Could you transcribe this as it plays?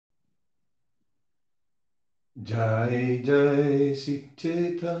Jai Jai Sri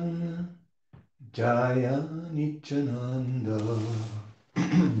Chaitanya Jaya Nityananda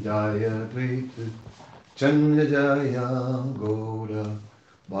Jaya Dvaita Chandra Jaya Gaura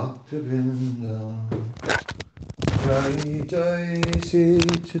Bhaktivinoda Jai Jai Sri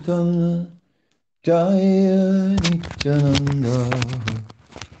Chaitanya Jaya Nityananda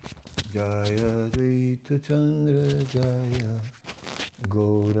Jaya Dvaita Chandra Jaya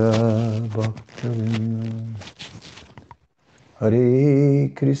Gaura Bhaktivinoda Hare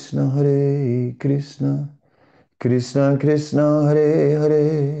Krishna Krishna Krishna Hare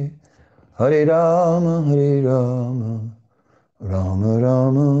Hare Hare Rama Rama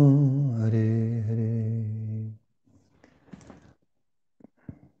Rama Hare Hare.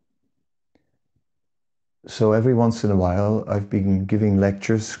 So every once in a while I've been giving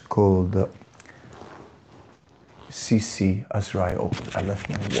lectures called CC Asrai. Oh, I left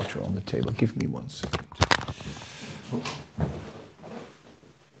my water on the table. Give me 1 second.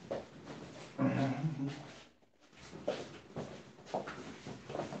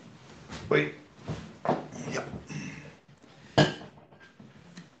 Wait. Yeah.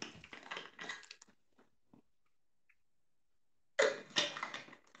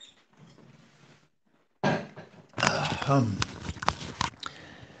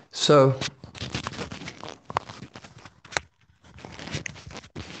 So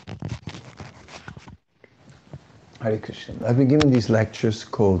Hare Krishna. I've been giving these lectures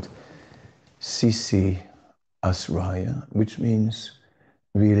called CC Asraya, which means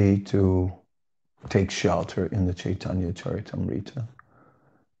really to take shelter in the Chaitanya Charitamrita,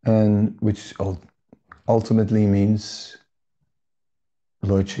 and which ultimately means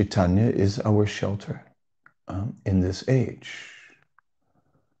Lord Chaitanya is our shelter in this age.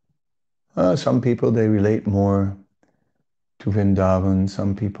 Some people, they relate more to Vrindavan.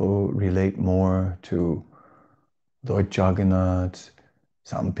 Some people relate more to Lord Jagannath.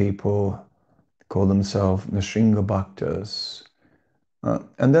 Some people call themselves Nrsimha Bhaktas.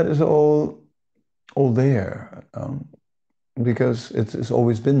 And that is all there, because it's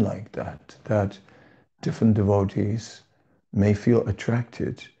always been like that different devotees may feel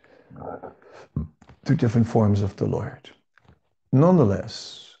attracted to different forms of the Lord.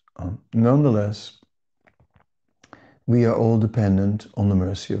 Nonetheless, we are all dependent on the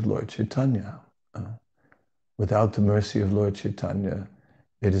mercy of Lord Chaitanya. Without the mercy of Lord Chaitanya,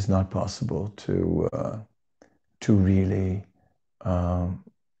 it is not possible to really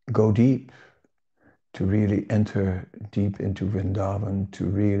go deep, to really enter deep into Vrindavan, to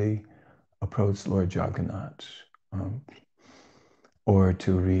really approach Lord Jagannath, or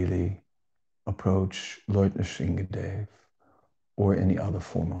to really approach Lord Nrsimhadev, or any other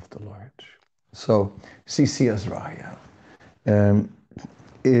form of the Lord. So, C.C. Asraya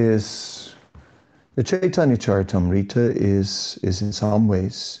is the Chaitanya Charitamrita is in some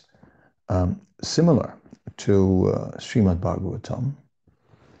ways similar to Srimad Bhagavatam,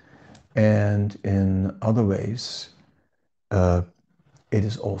 and in other ways it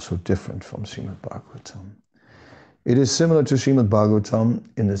is also different from Srimad Bhagavatam. It is similar to Srimad Bhagavatam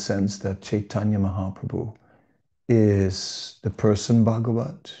in the sense that Chaitanya Mahaprabhu is the person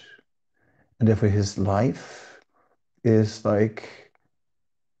Bhagavat, and therefore his life is like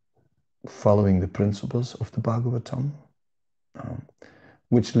following the principles of the Bhagavatam,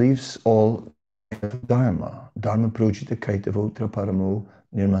 which leaves all Dharma. Dharma projita kaitavotra paramo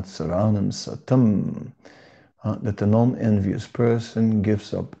nirmatsaranam satam. That the non-envious person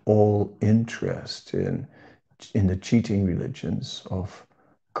gives up all interest in the cheating religions of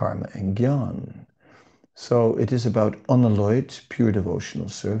karma and jnana. So it is about unalloyed, pure devotional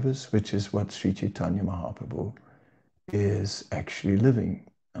service, which is what Sri Chaitanya Mahaprabhu is actually living.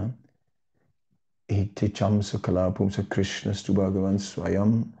 Iticham sakala pumsa Krishna stu Bhagavan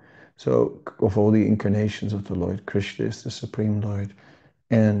swayam. So of all the incarnations of the Lord, Krishna is the Supreme Lord,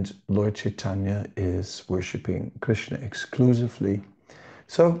 and Lord Chaitanya is worshipping Krishna exclusively.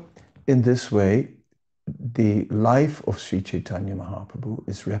 So in this way, the life of Sri Chaitanya Mahaprabhu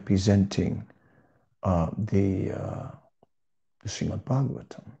is representing the Srimad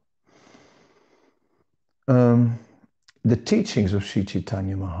Bhagavatam. The teachings of Sri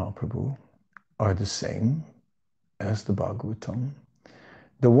Chaitanya Mahaprabhu are the same as the Bhagavatam.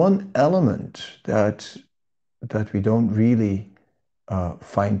 The one element that we don't really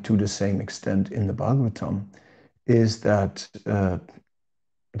find to the same extent in the Bhagavatam is that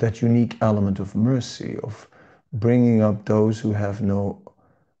that unique element of mercy, of bringing up those who have no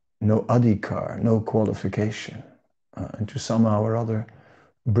adhikar, no qualification, and to somehow or other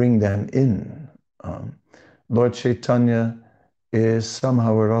bring them in. Lord Chaitanya is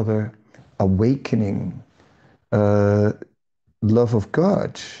somehow or other awakening uh, love of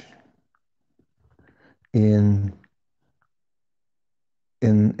God in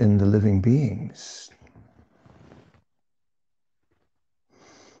in the living beings.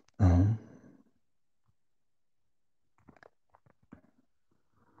 Um,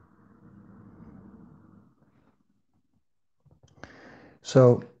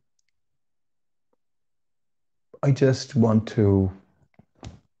 so I just want to,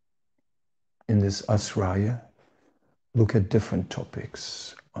 in this Asraya, look at different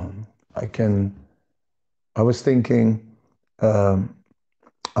topics. I was thinking um,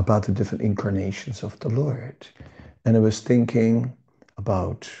 about the different incarnations of the Lord, and I was thinking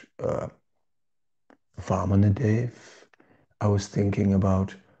about Vamanadev. I was thinking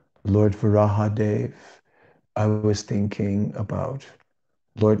about Lord Varahadev. I was thinking about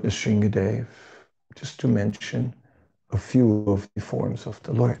Lord Nrsingadev, just to mention a few of the forms of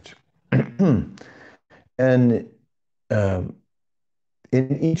the Lord. And um,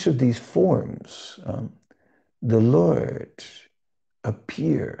 in each of these forms, the Lord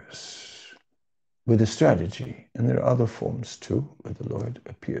appears with a strategy. And there are other forms too, where the Lord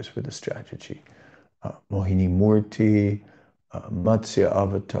appears with a strategy. Mohini Murti, Matsya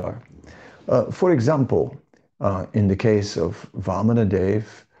Avatar. For example, in the case of Vamanadev,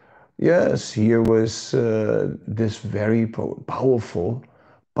 yes, here was this very powerful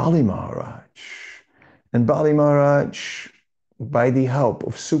Bali Maharaj. And Bali Maharaj, by the help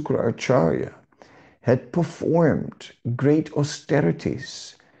of Sukracharya, had performed great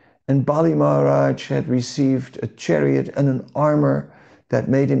austerities. And Bali Maharaj had received a chariot and an armor that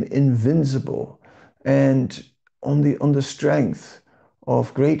made him invincible. And on the strength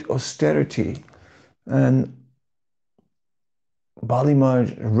of great austerity, and Bali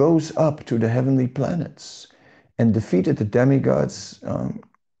Maharaj rose up to the heavenly planets and defeated the demigods,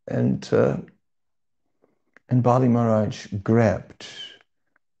 and Bali Maharaj grabbed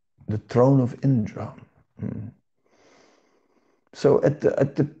the throne of Indra. So at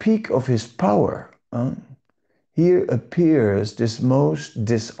the peak of his power, here appears this most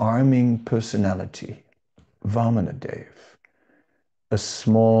disarming personality, Vamanadev, a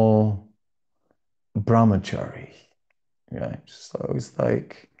small brahmachari. Right? So it's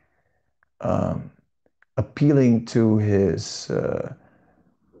like appealing to his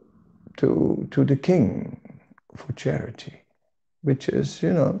to the king for charity, which is,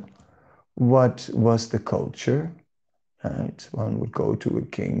 what was the culture. Right? One would go to a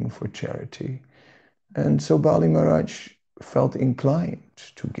king for charity. And so Bali Maharaj felt inclined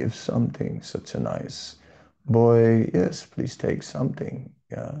to give something. Such a nice boy, yes, please take something,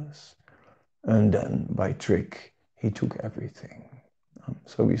 yes. And then by trick, he took everything.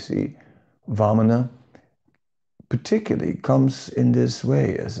 So we see Vamana particularly comes in this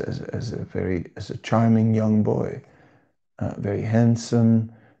way as a charming young boy, very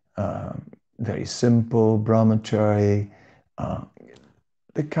handsome, very simple brahmachari,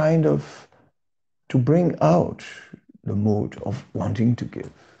 the kind of to bring out the mood of wanting to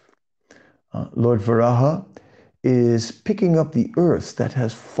give. Lord Varaha is picking up the earth that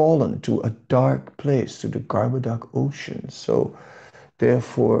has fallen to a dark place, to the Garbhodak ocean. So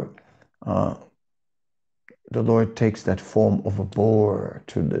therefore, the Lord takes that form of a boar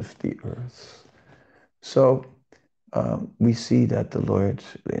to lift the earth. So we see that the Lord,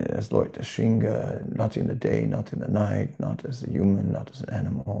 as Lord Nrsinga, not in the day, not in the night, not as a human, not as an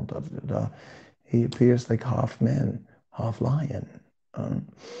animal, da, da, da. He appears like half man, half lion.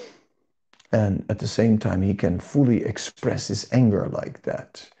 And at the same time, he can fully express his anger like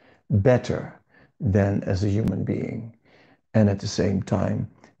that, better than as a human being. And at the same time,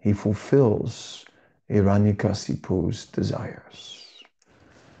 he fulfills Hiranyakasipu's desires.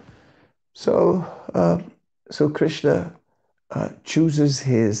 So, so Krishna chooses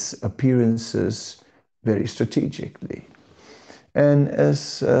his appearances very strategically. And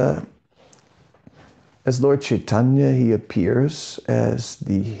as Lord Chaitanya, he appears as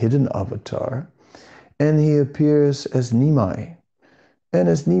the hidden avatar, and he appears as Nimai. And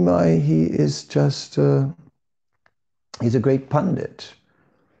as Nimai, he is just, he's a great pandit.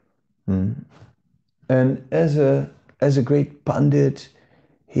 And as a great pandit,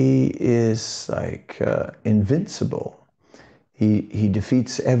 he is like invincible. He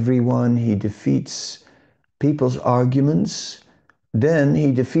defeats everyone. He defeats people's arguments. Then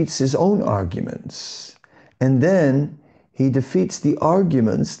he defeats his own arguments. And then he defeats the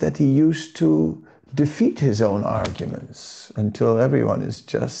arguments that he used to defeat his own arguments, until everyone is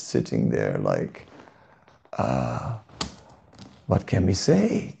just sitting there like, what can we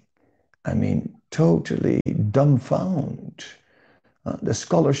say? I mean, totally dumbfounded. The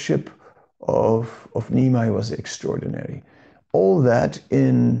scholarship of Nimai was extraordinary. All that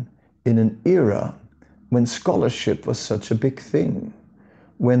in an era when scholarship was such a big thing,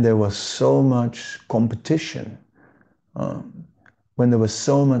 when there was so much competition, when there was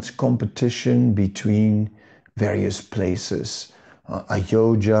so much competition between various places.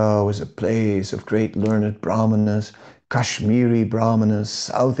 Ayodhya was a place of great learned brahmanas, Kashmiri brahmanas,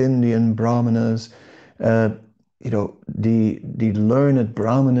 South Indian brahmanas, the learned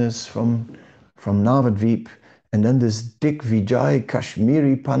brahmanas from Navadvip, and then this Digvijay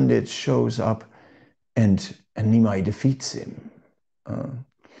Kashmiri Pandit shows up, and Nimai defeats him.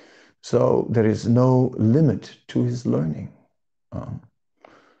 So there is no limit to his learning.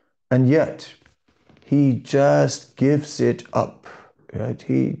 And yet, he just gives it up, right?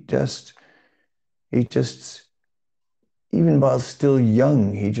 He just, even while still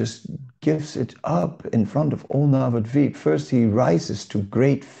young, he just gives it up in front of all Navadvip. First, he rises to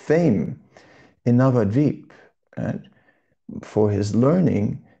great fame in Navadvip, right, for his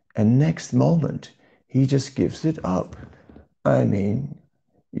learning, and next moment, he just gives it up. I mean,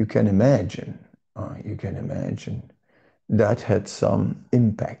 you can imagine, that had some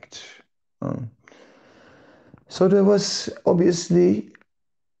impact. So there was obviously,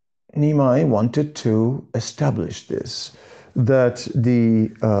 Nimai wanted to establish this, that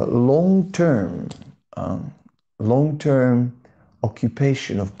the long-term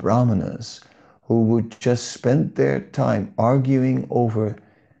occupation of brahmanas who would just spend their time arguing over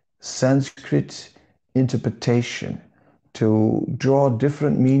Sanskrit interpretation to draw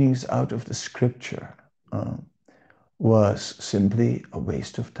different meanings out of the scripture was simply a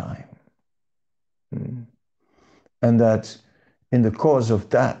waste of time. And that in the course of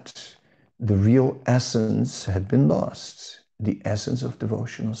that, the real essence had been lost, the essence of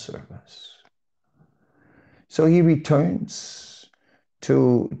devotional service. So he returns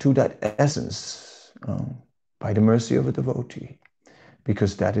to that essence by the mercy of a devotee,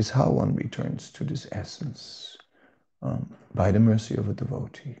 because that is how one returns to this essence, by the mercy of a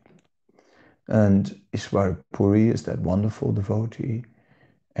devotee. And Ishwara Puri is that wonderful devotee,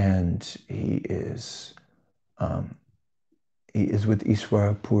 and he is with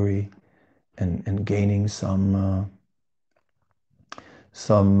Ishwara Puri and gaining some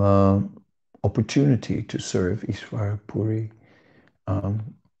opportunity to serve Ishwara Puri.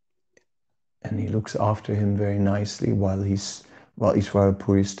 And he looks after him very nicely while Ishwara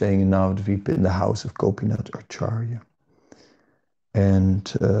Puri is staying in Navadvip in the house of Gopinath Acharya.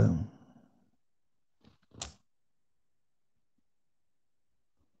 And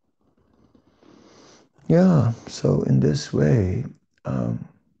yeah, so in this way,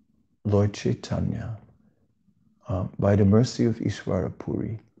 Lord Chaitanya, by the mercy of Ishwara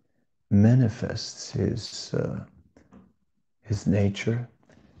Puri, manifests his nature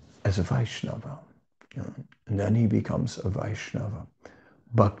as a Vaishnava. And then he becomes a Vaishnava.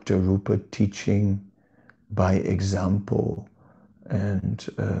 Bhakta Rupa, teaching by example, and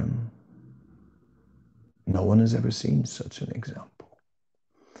no one has ever seen such an example.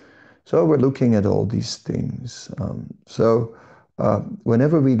 So we're looking at all these things.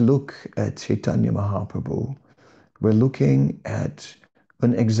 Whenever we look at Chaitanya Mahaprabhu, we're looking at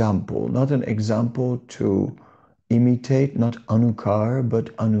an example, not an example to imitate, not anukar,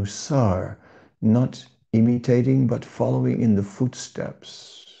 but anusar, not imitating, but following in the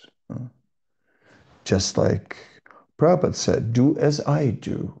footsteps. Just like Prabhupada said, do as I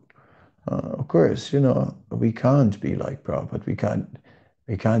do. Of course, we can't be like Prabhupada,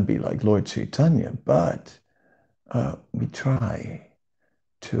 we can't be like Lord Chaitanya, but we try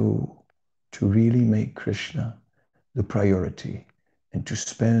to really make Krishna the priority and to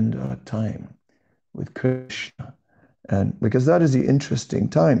spend our time with Krishna. And because that is the interesting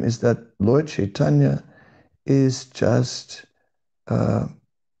time, is that Lord Chaitanya is just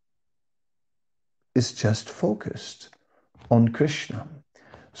focused on Krishna.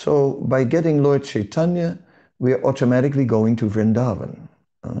 So by getting Lord Chaitanya, we are automatically going to Vrindavan.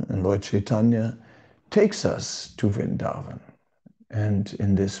 And Lord Chaitanya takes us to Vrindavan. And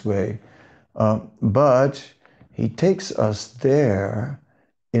in this way, but he takes us there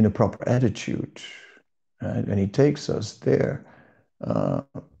in a proper attitude. Right? And he takes us there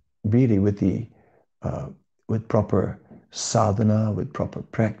really with proper sadhana, with proper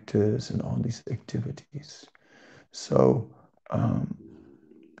practice and all these activities. So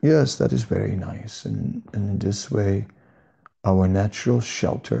yes, that is very nice. And in this way, our natural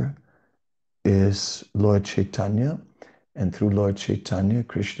shelter is Lord Chaitanya. And through Lord Chaitanya,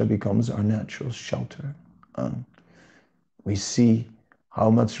 Krishna becomes our natural shelter. We see how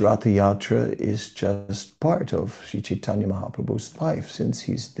much Ratha Yatra is just part of Sri Chaitanya Mahaprabhu's life, since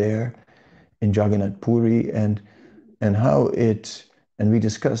he's there in Jagannath Puri, and how it, and we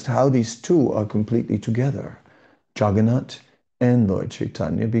discussed how these two are completely together, Jagannath and Lord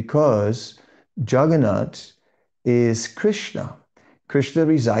Chaitanya, because Jagannath is Krishna, Krishna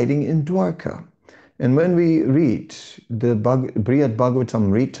residing in Dwarka. And when we read the Brihad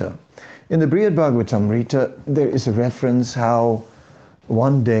Bhagavatamrita, in the Brihad Bhagavatamrita, there is a reference how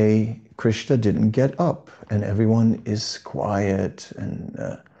one day Krishna didn't get up, and everyone is quiet and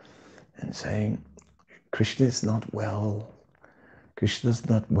saying, Krishna is not well. Krishna's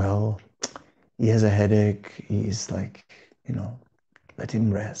not well. He has a headache. He's like, let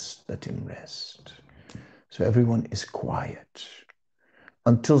him rest, let him rest. So everyone is quiet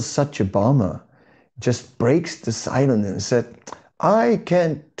until Satyabhama just breaks the silence and said, I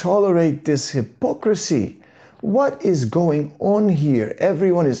can't tolerate this hypocrisy. What is going on here?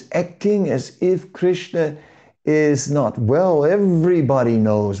 Everyone is acting as if Krishna is not well. Everybody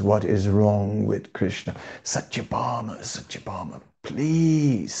knows what is wrong with Krishna. Satyabhama, Satyabhama,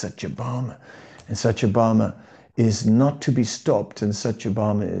 please, Satyabhama. And Satyabhama is not to be stopped, and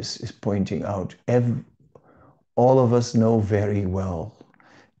Satyabhama is pointing out, all of us know very well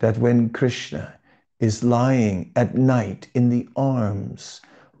that when Krishna is lying at night in the arms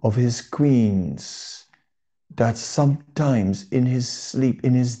of his queens, that sometimes in his sleep,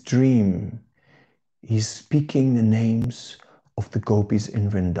 in his dream, he's speaking the names of the gopis in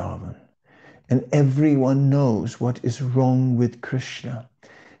Vrindavan. And everyone knows what is wrong with Krishna,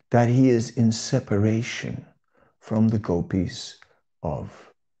 that he is in separation from the gopis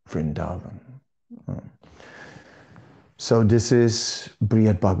of Vrindavan. So this is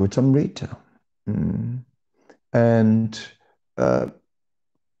Brihad Bhagavatamrita. And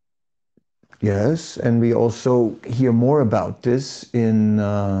yes, and we also hear more about this in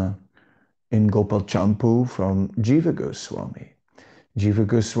Gopal Champu from Jiva Goswami. Jiva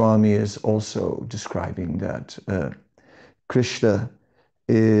Goswami is also describing that Krishna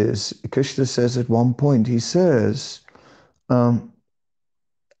says at one point, he says,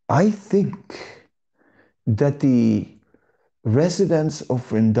 I think that the residents of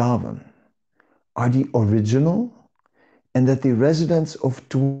Vrindavan are the original, and that the residents of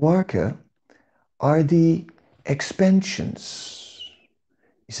Dwarka are the expansions.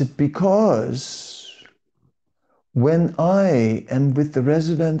 He said, because when I am with the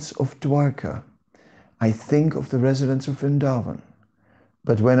residents of Dwarka, I think of the residents of Vrindavan.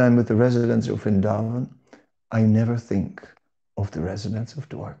 But when I'm with the residents of Vrindavan, I never think of the residents of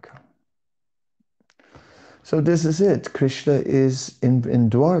Dwarka. So this is it. Krishna is in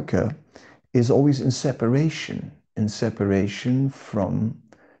Dwarka, is always in separation from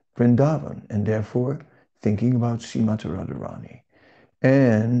Vrindavan, and therefore thinking about Srimati Radharani.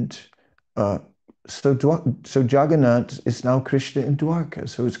 And so Jagannath is now Krishna in Dwarka.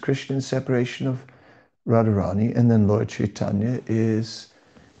 So it's Krishna in separation of Radharani, and then Lord Chaitanya is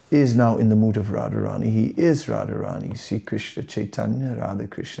now in the mood of Radharani. He is Radharani. Sri Krishna Chaitanya, Radha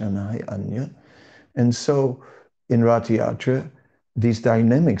Krishna Nahi Anya. And so in Rath Yatra, these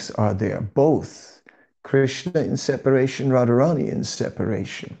dynamics are there, both Krishna in separation, Radharani in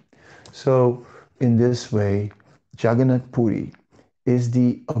separation. So in this way, Jagannath Puri is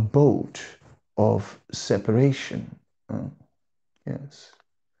the abode of separation. Yes.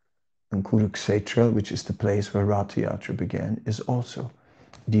 And Kurukshetra, which is the place where Rath Yatra began, is also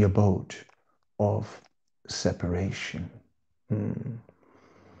the abode of separation.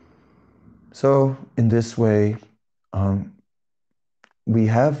 So in this way, we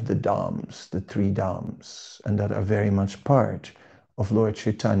have the Dhams, the three Dhams, and that are very much part of Lord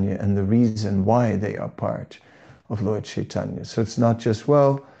Chaitanya, and the reason why they are part of Lord Chaitanya. So it's not just,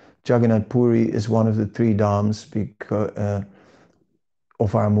 well, Jagannath Puri is one of the three Dhams because,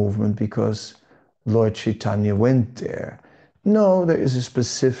 of our movement because Lord Chaitanya went there. No, there is a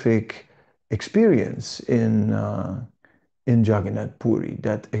specific experience in Jagannath Puri,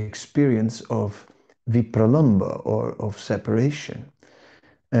 that experience of vipralamba, or of separation.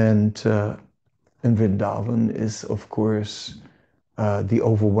 And Vrindavan is, of course, the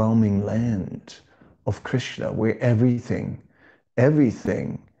overwhelming land of Krishna, where everything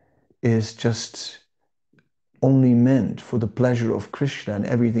is just only meant for the pleasure of Krishna, and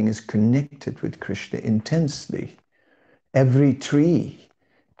everything is connected with Krishna intensely. Every tree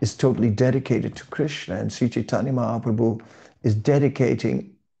is totally dedicated to Krishna, and Sri Chaitanya Mahaprabhu is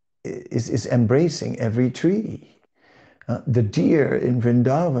embracing every tree. The deer in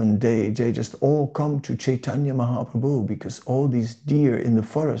Vrindavan, they just all come to Chaitanya Mahaprabhu because all these deer in the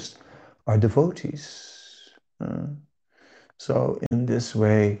forest are devotees. So in this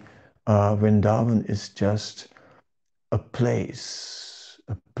way, Vrindavan is just a place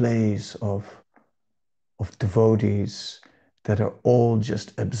a place of devotees that are all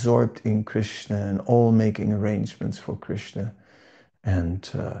just absorbed in Krishna and all making arrangements for Krishna. And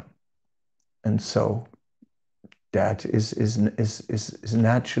so that is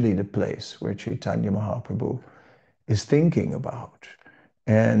naturally the place where Chaitanya Mahaprabhu is thinking about.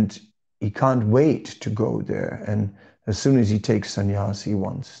 And he can't wait to go there. And as soon as he takes sannyas, he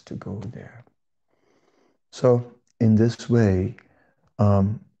wants to go there. So in this way,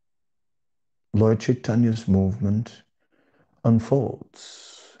 Lord Chaitanya's movement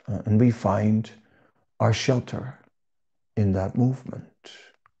unfolds, and we find our shelter in that movement,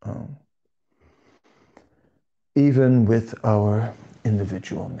 even with our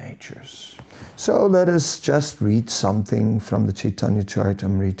individual natures. So let us just read something from the Chaitanya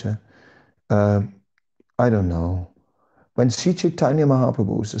Charitamrita. I don't know. When Sri Chaitanya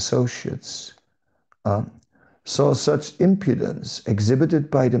Mahaprabhu's associates saw such impudence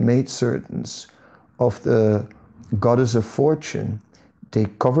exhibited by the maidservants of the goddess of fortune, they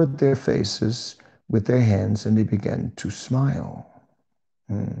covered their faces with their hands and they began to smile.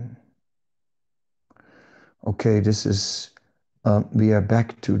 Okay, this is, we are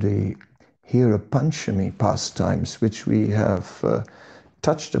back to the Hira Panchami pastimes, which we have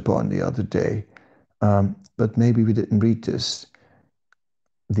touched upon the other day, but maybe we didn't read these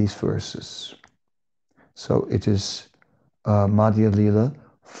verses. So it is Madhya Lila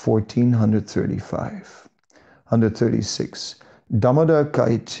 1435, 136. Damodar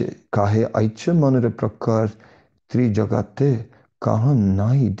kahe aicha manara prakar tri jagate kahan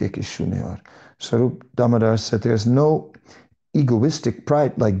nahi dekhe shuneor. Sarup Damodar said, there's no egoistic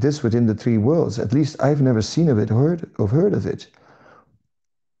pride like this within the three worlds. At least I've never seen of it, heard of it.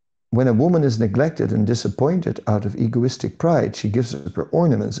 When a woman is neglected and disappointed out of egoistic pride, she gives up her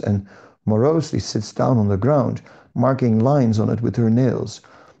ornaments and morosely sits down on the ground, marking lines on it with her nails.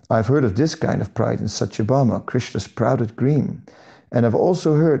 I've heard of this kind of pride in Satyabhama, Krishna's sprouted green, and I've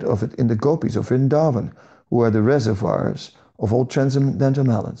also heard of it in the gopis of Vrindavan, who are the reservoirs of all transcendental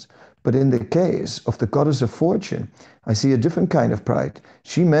malades. But in the case of the goddess of fortune, I see a different kind of pride.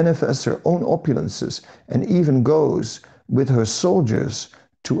 She manifests her own opulences and even goes with her soldiers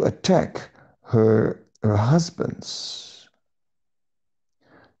to attack her husbands.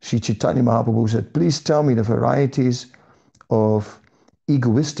 Sri Chaitanya Mahaprabhu said, please tell me the varieties of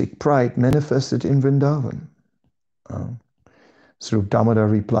egoistic pride manifested in Vrindavan. Sri Damodar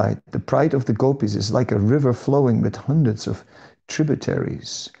replied, the pride of the gopis is like a river flowing with hundreds of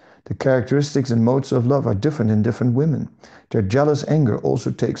tributaries. The characteristics and modes of love are different in different women. Their jealous anger also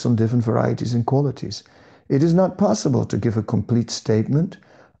takes on different varieties and qualities. It is not possible to give a complete statement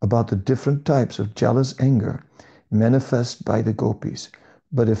about the different types of jealous anger manifest by the gopis,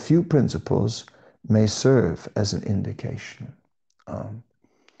 but a few principles may serve as an indication.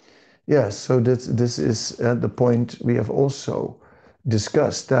 Yes, so this is the point we have also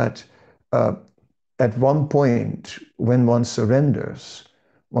discussed, that at one point when one surrenders,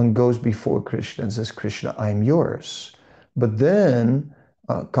 one goes before Krishna and says, Krishna, I'm yours. But then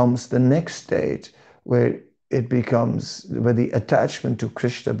comes the next state where it becomes, where the attachment to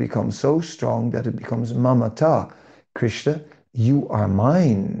Krishna becomes so strong that it becomes mamata. Krishna, you are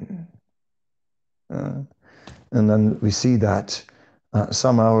mine. And then we see that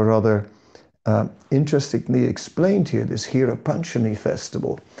somehow or other interestingly explained here, this Hira Panchami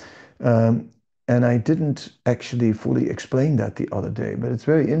festival. And I didn't actually fully explain that the other day, but it's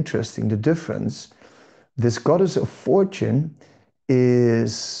very interesting, the difference. This goddess of fortune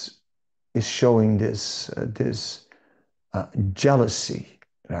is showing this jealousy,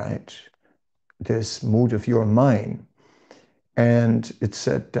 right? This mood of your mind. And it's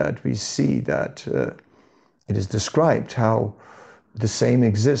said that we see that it is described how the same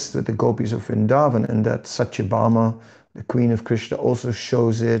exists with the gopis of Vrindavan, and that Satyabhama, the queen of Krishna, also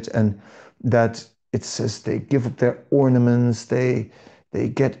shows it, and that it says they give up their ornaments, they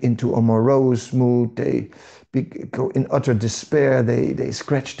get into a morose mood, they go in utter despair, they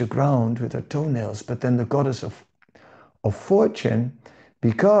scratch the ground with their toenails. But then the goddess of fortune,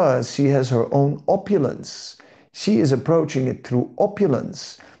 because she has her own opulence, she is approaching it through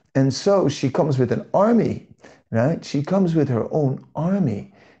opulence. And so she comes with an army, right? She comes with her own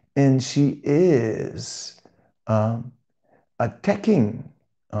army, and she is attacking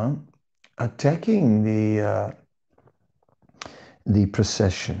the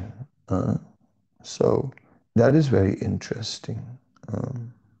procession. So that is very interesting.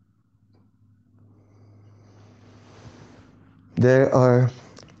 There are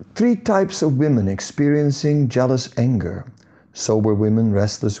three types of women experiencing jealous anger: sober women,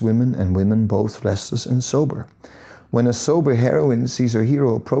 restless women, and women both restless and sober. When a sober heroine sees her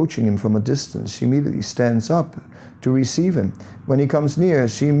hero approaching him from a distance, she immediately stands up to receive him. When he comes near,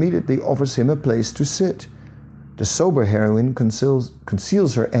 she immediately offers him a place to sit. The sober heroine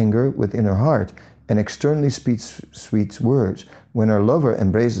conceals her anger within her heart and externally speaks sweet words. When her lover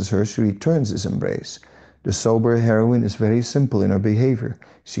embraces her, she returns his embrace. The sober heroine is very simple in her behavior.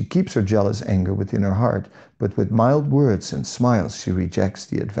 She keeps her jealous anger within her heart, but with mild words and smiles she rejects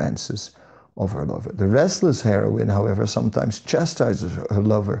the advances of her lover. The restless heroine, however, sometimes chastises her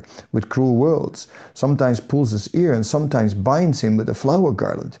lover with cruel words, sometimes pulls his ear, and sometimes binds him with a flower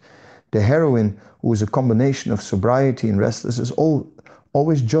garland. The heroine, who is a combination of sobriety and restlessness,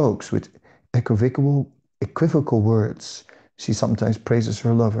 always jokes with equivocal words. She sometimes praises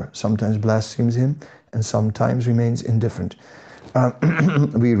her lover, sometimes blasphemes him, and sometimes remains indifferent.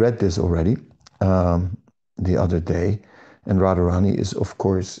 We read this already the other day, and Radharani is, of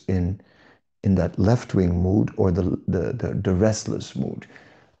course, in that left-wing mood, or the restless mood,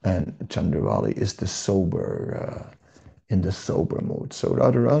 and Chandravali is the sober, in the sober mood. So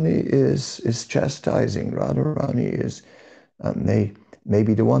Radharani is chastising. Radharani is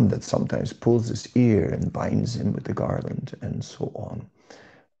maybe the one that sometimes pulls his ear and binds him with the garland, and so on.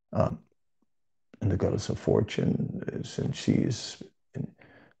 And the goddess of fortune, since she is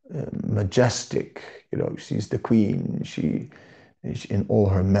majestic, she's the queen. She in all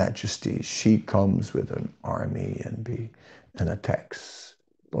her majesty, she comes with an army and attacks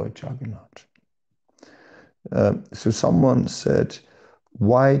Lord Jagannath. So someone said,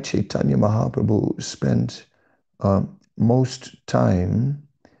 why Chaitanya Mahaprabhu spent most time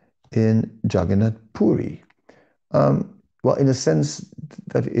in Jagannath Puri? Well, in a sense,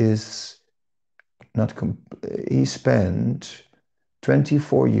 that is not. He spent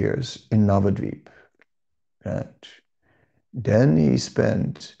 24 years in Navadvip, right? Then he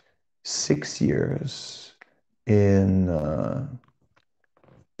spent 6 years in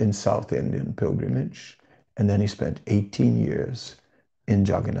South Indian pilgrimage, and then he spent 18 years in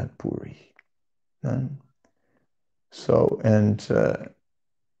Jagannath Puri. So, and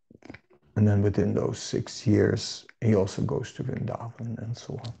then within those 6 years, he also goes to Vrindavan and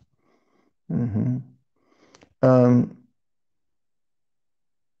so on.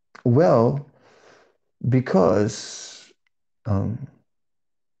 Well, because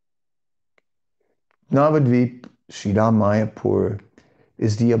Navadvip, Sridham Mayapur,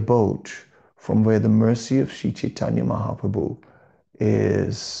 is the abode from where the mercy of Sri Chaitanya Mahaprabhu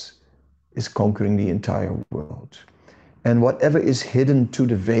is conquering the entire world. And whatever is hidden to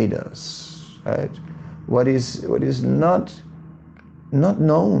the Vedas, right? What is not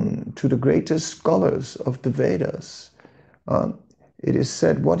known to the greatest scholars of the Vedas. It is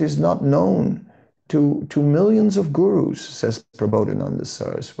said, what is not known to millions of gurus, says Prabodhananda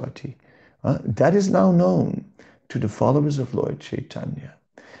Saraswati, that is now known to the followers of Lord Chaitanya.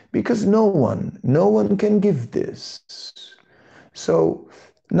 Because no one can give this. So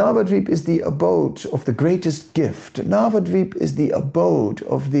Navadvip is the abode of the greatest gift. Navadvip is the abode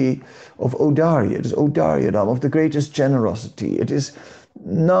of Odarya. It is Odaryadam, of the greatest generosity. It is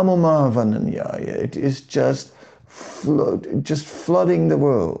Namo Mahavananyaya. It is just flooding the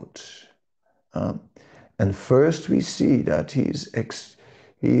world. And first we see that he's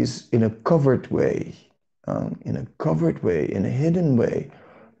in a covered way, in a hidden way,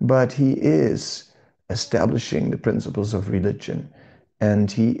 but he is establishing the principles of religion,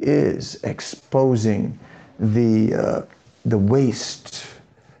 and he is exposing the waste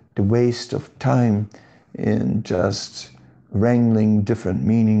of time in just wrangling different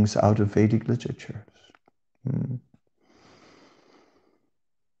meanings out of Vedic literatures.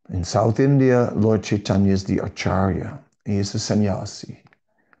 In South India, Lord Chaitanya is the Acharya. He is a sannyasi.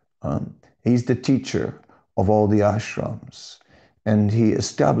 He's the teacher of all the ashrams, and he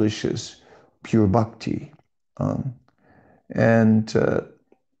establishes pure bhakti.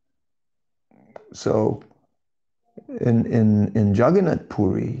 So in Jagannath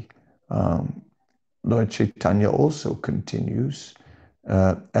Puri, Lord Chaitanya also continues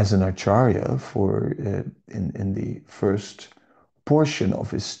as an acharya for in the first portion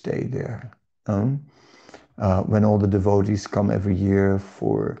of his stay there. When all the devotees come every year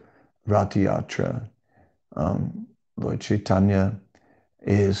for Rath Yatra, Lord Chaitanya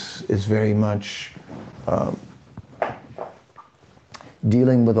is very much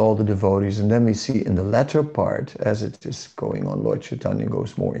dealing with all the devotees. And then we see in the latter part, as it is going on, Lord Chaitanya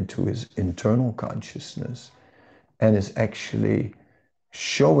goes more into his internal consciousness and is actually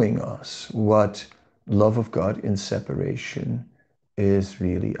showing us what love of God in separation is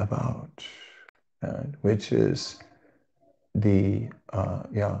really about, which is the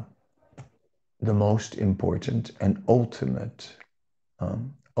the most important and ultimate,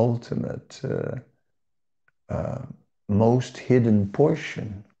 ultimate, most hidden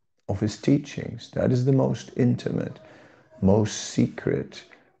portion of his teachings. That is the most intimate, most secret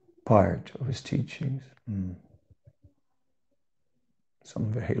part of his teachings.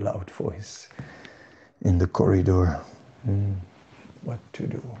 Some very loud voice in the corridor. What to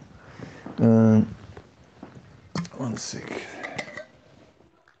do? One sec.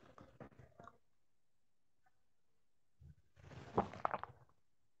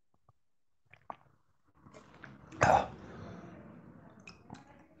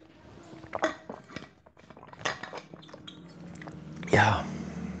 Yeah.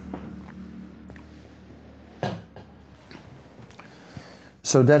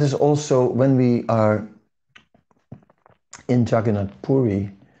 So that is also when we are in Jagannath Puri,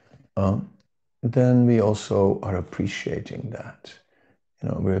 then we also are appreciating that.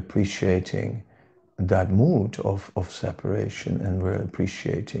 We're appreciating that mood of separation, and we're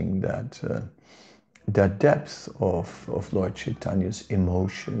appreciating that depth of Lord Chaitanya's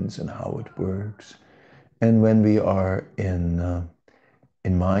emotions and how it works. And when we are in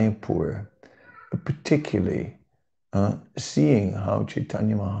Mayapur, particularly seeing how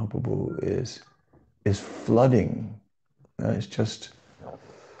Chaitanya Mahaprabhu is flooding, it's just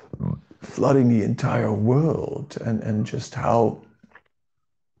flooding the entire world, and just how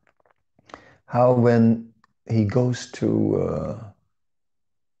when he goes to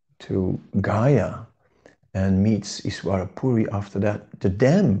Gaya and meets Iswarapuri, after that the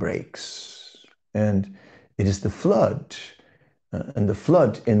dam breaks, and it is the flood, and the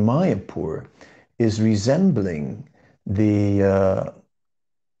flood in Mayapur is resembling the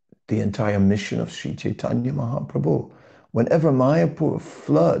entire mission of Sri Chaitanya Mahaprabhu. Whenever Mayapur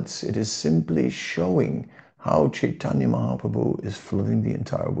floods, it is simply showing how Chaitanya Mahaprabhu is flooding the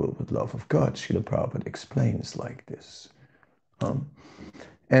entire world with love of God. Srila Prabhupada explains like this.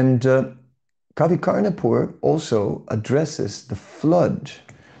 And Kavi Karnapur also addresses the flood.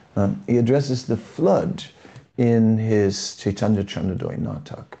 He addresses the flood in his Chaitanya Chandradoy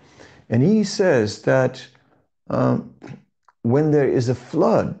Natak. And he says that when there is a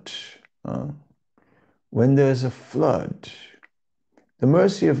flood, the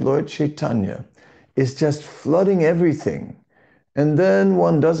mercy of Lord Chaitanya is just flooding everything. And then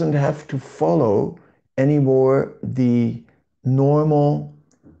one doesn't have to follow anymore the normal,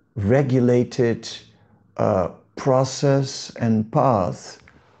 regulated process and path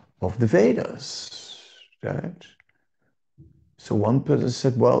of the Vedas, right? So one person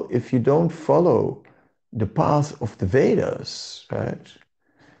said, well, if you don't follow the path of the Vedas, right,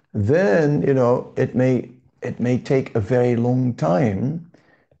 then, it may take a very long time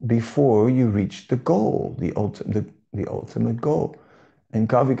before you reach the goal, the ultimate goal. And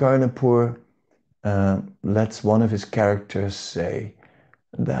Kavi Karnapur lets one of his characters say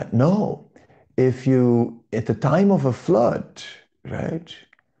that no, if you, at the time of a flood, right,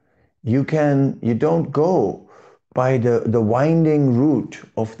 you don't go by the winding route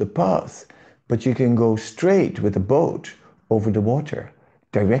of the path, but you can go straight with a boat over the water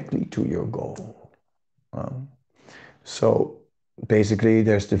directly to your goal. So basically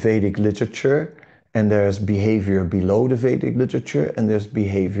there's the Vedic literature, and there's behavior below the Vedic literature, and there's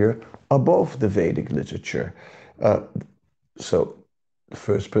behavior above the Vedic literature. So the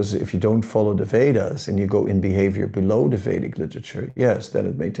first person, if you don't follow the Vedas and you go in behavior below the Vedic literature, yes, then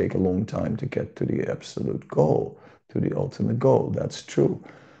it may take a long time to get to the absolute goal, to the ultimate goal. That's true.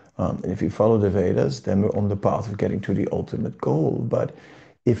 And if you follow the Vedas, then we're on the path of getting to the ultimate goal. But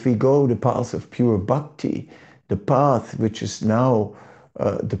if we go the path of pure bhakti, the path which is now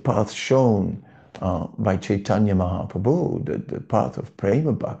the path shown by Chaitanya Mahaprabhu, the path of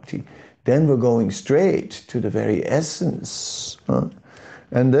prema bhakti, then we're going straight to the very essence.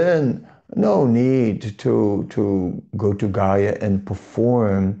 And then no need to go to Gaya and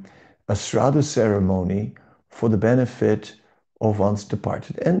perform a Shraddha ceremony for the benefit of one's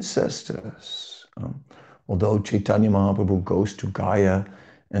departed ancestors. Although Chaitanya Mahaprabhu goes to Gaya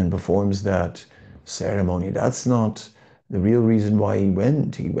and performs that ceremony, that's not the real reason why he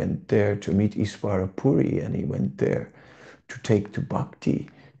went. He went there to meet Iswarapuri, and he went there to take to bhakti,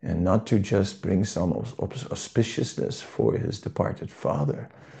 and not to just bring some auspiciousness for his departed father.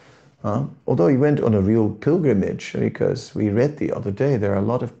 Although he went on a real pilgrimage, because we read the other day, there are a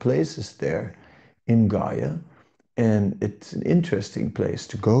lot of places there in Gaya, and it's an interesting place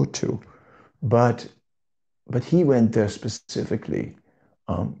to go to. But he went there specifically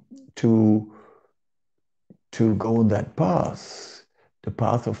to go on that path, the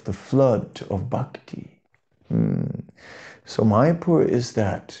path of the flood of bhakti. So Mayapur is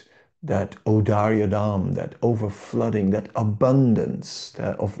that that Odaryadam, that overflooding, that abundance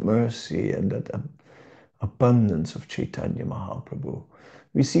of mercy, and that abundance of Chaitanya Mahaprabhu.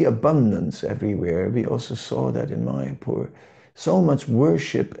 We see abundance everywhere. We also saw that in Mayapur. So much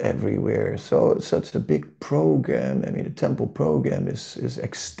worship everywhere. So such a big program. I mean, the temple program is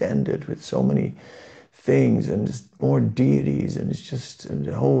extended with so many things and just more deities, and it's just and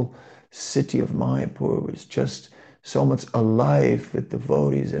the whole city of Mayapur was just so much alive with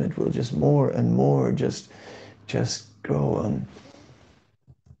devotees, and it will just more and more just grow on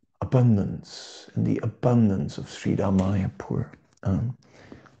abundance, and the abundance of Sri Mayapur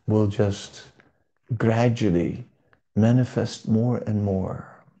will just gradually manifest more and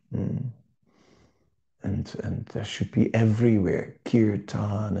more. Mm. And there should be everywhere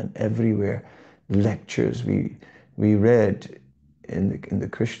kirtan, and everywhere lectures. We read in the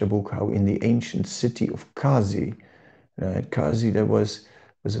Krishna book how in the ancient city of Kazi, right? Kazi, there was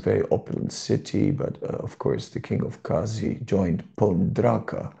a very opulent city, but of course the king of Kazi joined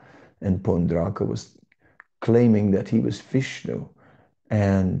Pondraka, and Pondraka was claiming that he was Vishnu,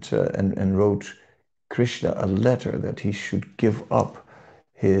 and wrote Krishna a letter that he should give up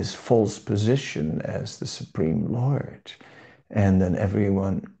his false position as the Supreme Lord. And then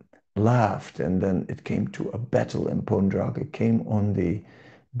everyone laughed, and then it came to a battle, and Pondraka came on the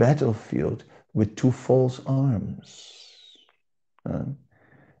battlefield with two false arms.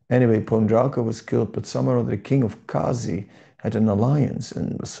 Anyway, Pondraka was killed, but somehow the king of Kazi had an alliance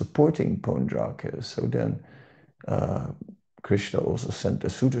and was supporting Pondraka. So then Krishna also sent the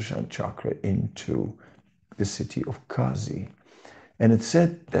Sudarshan Chakra into the city of Kazi. And it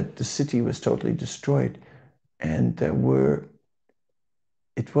said that the city was totally destroyed, and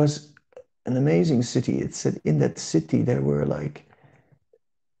it was an amazing city. It said in that city there were like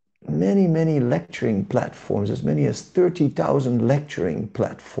many, many lecturing platforms, as many as 30,000 lecturing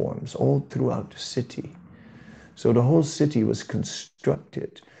platforms all throughout the city. So the whole city was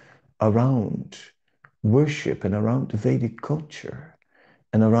constructed around worship and around Vedic culture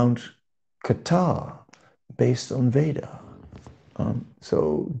and around Katha based on Veda.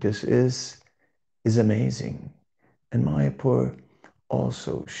 So this is amazing. And Mayapur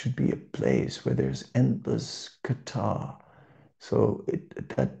also should be a place where there's endless Katha. So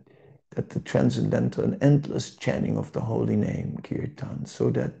that the transcendental and endless chanting of the holy name, Kirtan, so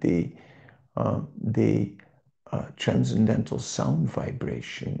that the transcendental sound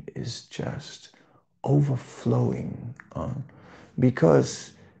vibration is just overflowing,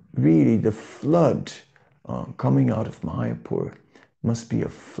 because really the flood coming out of Mayapur must be a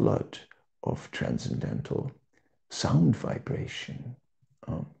flood of transcendental sound vibration.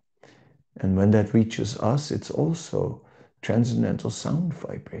 And when that reaches us, it's also transcendental sound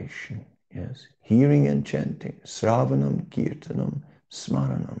vibration. Yes, hearing and chanting, sravanam, kirtanam,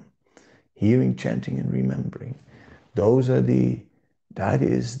 smaranam, hearing, chanting, and remembering. That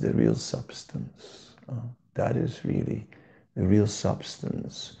is the real substance. That is really the real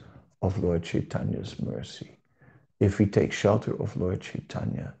substance of Lord Chaitanya's mercy. If we take shelter of Lord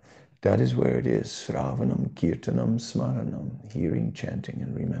Chaitanya, that is where it is. Sravanam, kirtanam, smaranam, hearing, chanting,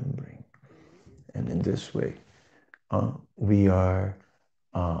 and remembering. And in this way, we are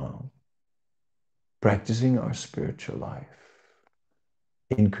practicing our spiritual life,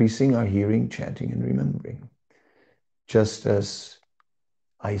 increasing our hearing, chanting, and remembering. Just as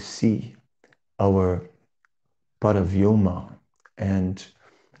I see our Paravyoma, and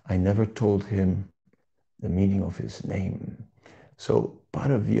I never told him the meaning of his name. So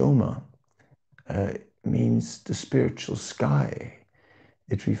Paravyoma means the spiritual sky.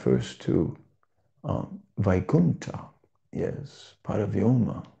 It refers to Vaikuntha. Yes,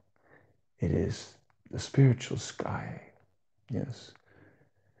 Paravyoma. It is the spiritual sky. Yes.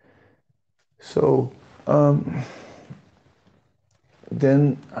 So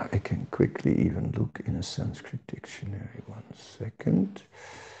then I can quickly even look in a Sanskrit dictionary. 1 second.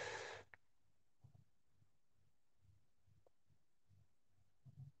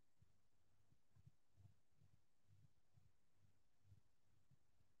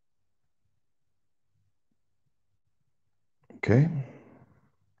 Okay.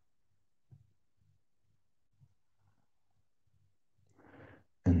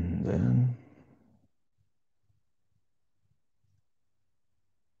 And then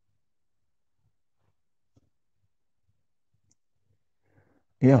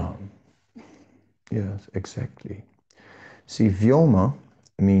yeah. Yes, exactly. See, Vyoma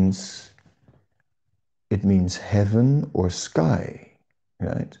means heaven or sky,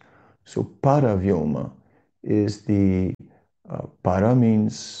 right? So Paravyoma is the para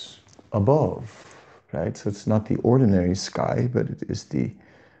means above, right? So it's not the ordinary sky, but it is the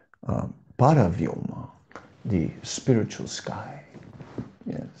Paravyoma, the spiritual sky.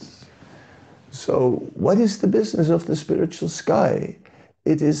 Yes. So what is the business of the spiritual sky?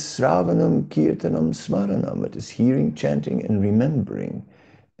 It is Sravanam, Kirtanam, Smaranam. It is hearing, chanting, and remembering,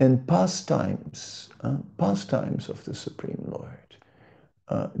 and pastimes of the Supreme Lord.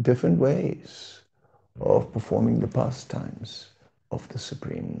 Different ways of performing the pastimes of the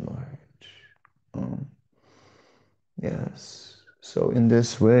Supreme Lord. Yes. So in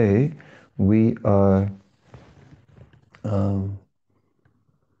this way, we are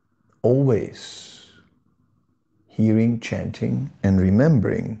always hearing, chanting, and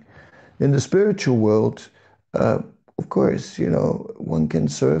remembering. In the spiritual world, of course, one can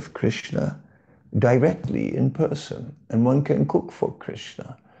serve Krishna directly in person, and one can cook for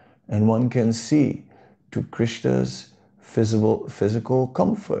Krishna, and one can see to Krishna's physical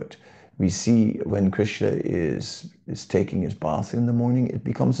comfort. We see when Krishna is taking his bath in the morning, it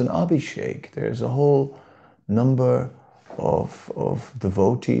becomes an abhishek. There's a whole number of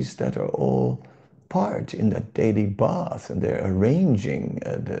devotees that are all part in that daily bath, and they're arranging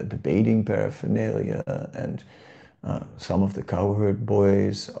the bathing paraphernalia, and some of the cowherd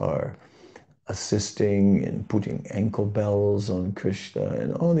boys are assisting in putting ankle bells on Krishna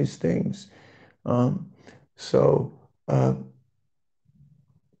and all these things. So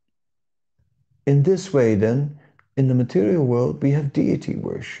in this way then, in the material world, we have deity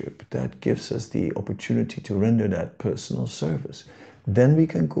worship that gives us the opportunity to render that personal service. Then we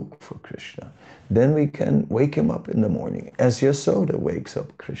can cook for Krishna. Then we can wake him up in the morning, as Yasoda wakes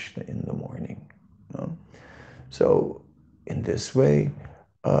up Krishna in the morning. So in this way,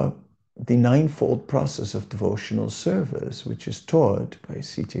 the ninefold process of devotional service, which is taught by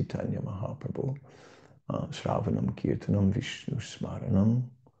Sri Chaitanya Mahaprabhu, Shravanam, Kirtanam, Vishnu Smaranam,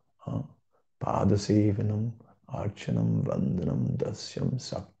 Padasevanam, Archanam, Vandanam, Dasyam,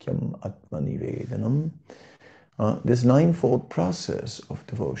 Sakyam, Atmanivedanam. This ninefold process of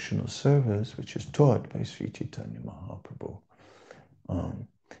devotional service, which is taught by Sri Chaitanya Mahaprabhu,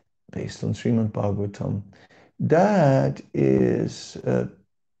 based on Srimad Bhagavatam, that is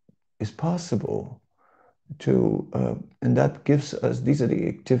possible to, and that gives us, these are the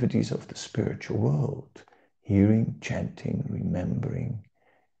activities of the spiritual world: hearing, chanting, remembering,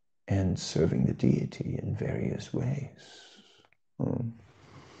 and serving the deity in various ways.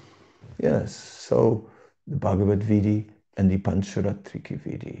 Yes, so the Bhagavad Vidhi and the Pancharatriki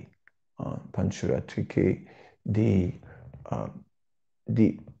Vidhi. Pancharatriki, the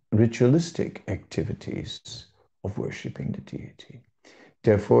ritualistic activities of worshipping the deity.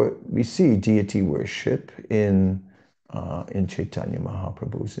 Therefore, we see deity worship in Chaitanya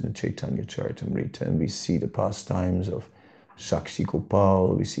Mahaprabhu's, in the Chaitanya Charitamrita, and we see the pastimes of Sakshi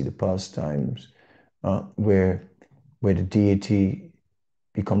Gopal. We see the pastimes where the deity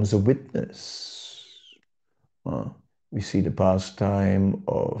becomes a witness. We see the pastime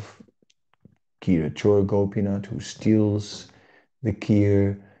of Kira Chor Gopinath, who steals the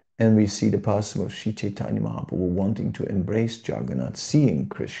Kir, and we see the pastime of Sri Chaitanya Mahaprabhu wanting to embrace Jagannath, seeing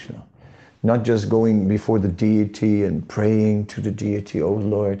Krishna, not just going before the deity and praying to the deity, "Oh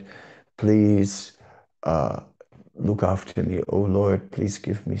Lord, please look after me. Oh Lord, please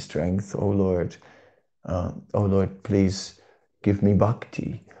give me strength. Oh Lord, please give me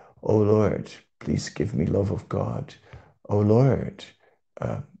bhakti. Oh Lord, please give me love of God. Oh Lord."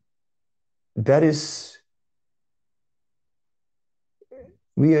 That is,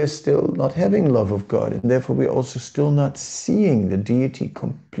 we are still not having love of God, and therefore we're also still not seeing the deity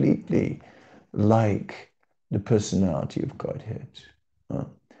completely like the personality of Godhead.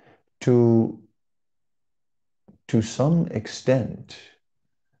 To some extent,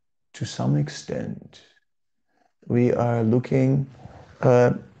 we are looking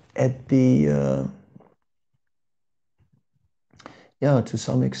at the, to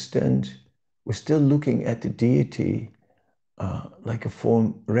some extent, we're still looking at the deity like a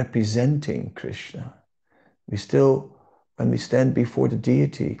form representing Krishna. We still, when we stand before the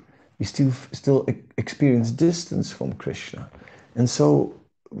deity, we still experience distance from Krishna. And so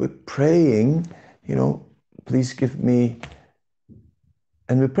we're praying, please give me,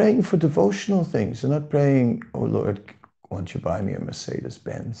 and we're praying for devotional things. We're not praying, "Oh Lord, won't you buy me a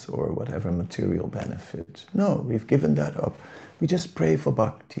Mercedes-Benz," or whatever material benefit. No, we've given that up. We just pray for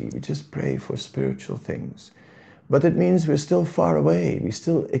bhakti. We just pray for spiritual things. But it means we're still far away. We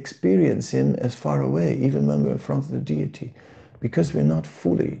still experience him as far away, even when we're in front of the deity, because we're not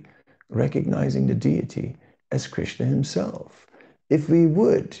fully recognizing the deity as Krishna himself. If we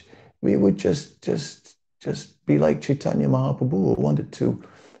would just be like Chaitanya Mahaprabhu, who wanted to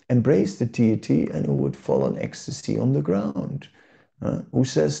embrace the deity and who would fall in ecstasy on the ground. who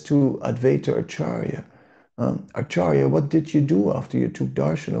says to Advaita Acharya, Acharya, what did you do after you took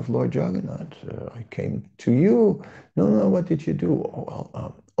darshan of Lord Jagannath? I came to you. No, what did you do?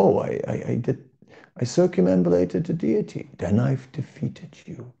 I circumambulated the deity. Then I've defeated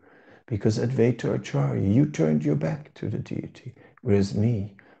you. Because Advaita Acharya, you turned your back to the deity. Whereas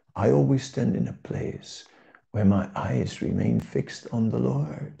me, I always stand in a place where my eyes remain fixed on the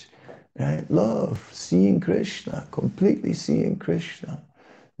Lord. Right? Love, seeing Krishna, completely seeing Krishna.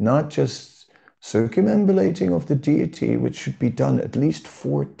 Not just circumambulating of the deity, which should be done at least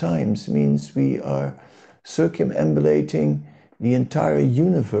 4 times, means we are circumambulating the entire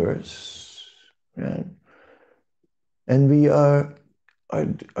universe. Right? And we are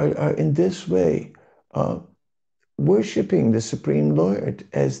in this way worshipping the Supreme Lord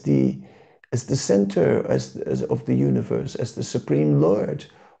as the center of the universe, as the Supreme Lord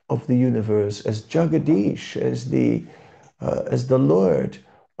of the universe, as Jagadish, as the Lord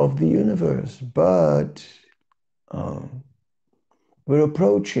of the universe. But we're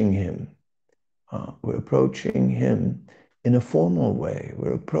approaching him. We're approaching him in a formal way.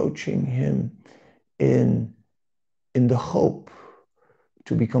 We're approaching him in the hope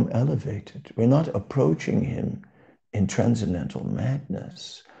to become elevated. We're not approaching him in transcendental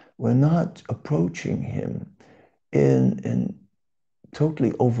madness. We're not approaching him in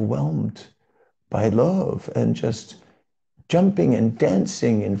totally overwhelmed by love and just jumping and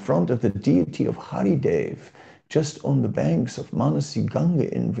dancing in front of the deity of Haridev, just on the banks of Manasi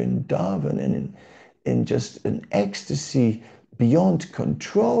Ganga in Vrindavan, and in just an ecstasy beyond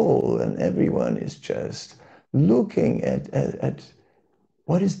control, and everyone is just looking at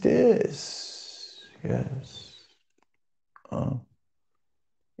what is this? Yes.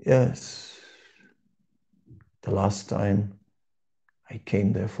 Yes. The last time I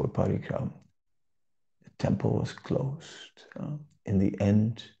came there for parikram, the temple was closed. In the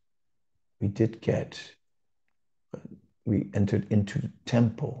end, we entered into the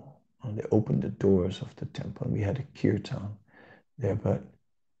temple. They opened the doors of the temple, and we had a kirtan there, but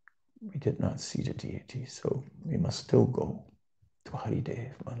we did not see the deity, so we must still go to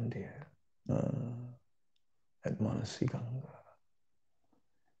Haridev Mandir at Manasi Ganga.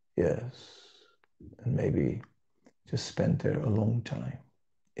 Yes, and maybe just spend there a long time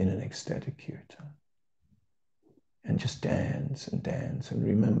in an ecstatic kirtan. And just dance and dance and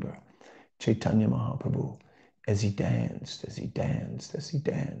remember Chaitanya Mahaprabhu as he danced, as he danced, as he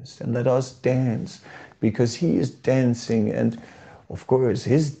danced. And let us dance because he is dancing, and of course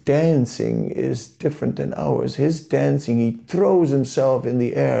his dancing is different than ours. His dancing, he throws himself in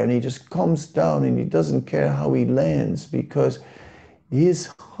the air and he just comes down and he doesn't care how he lands because his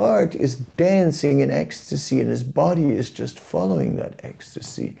heart is dancing in ecstasy and his body is just following that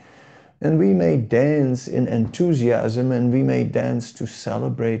ecstasy. And we may dance in enthusiasm and we may dance to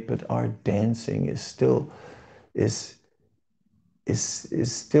celebrate, but our dancing is still, we're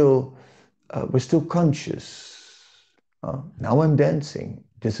still conscious. Now I'm dancing.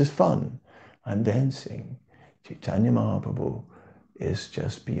 This is fun. I'm dancing. Chaitanya Mahaprabhu is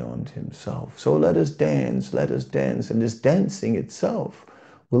just beyond himself. So let us dance, and this dancing itself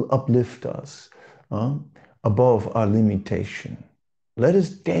will uplift us above our limitation. Let us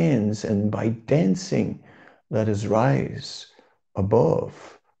dance, and by dancing, let us rise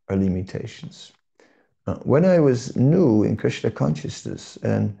above our limitations. When I was new in Krishna consciousness,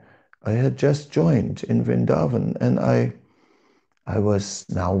 and I had just joined in Vrindavan, and I was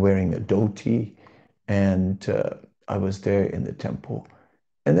now wearing a dhoti, and I was there in the temple.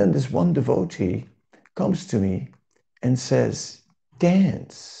 And then this one devotee comes to me and says,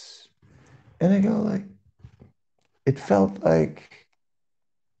 dance. And I go like, it felt like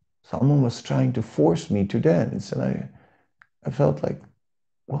someone was trying to force me to dance. And I felt like,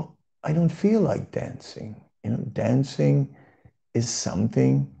 well, I don't feel like dancing. You know, dancing is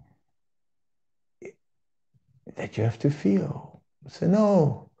something that you have to feel. I said,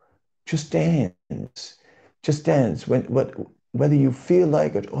 no, just dance. Just dance, whether you feel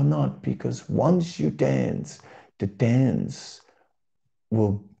like it or not, because once you dance, the dance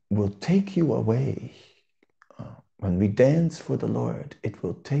will take you away. When we dance for the Lord, it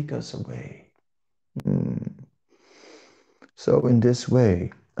will take us away. So in this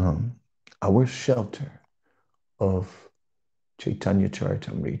way, our shelter of Chaitanya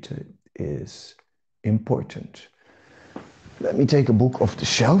Charitamrita is important. Let me take a book off the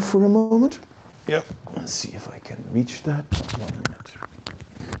shelf for a moment. Yep. Let's see if I can reach that. 1 minute.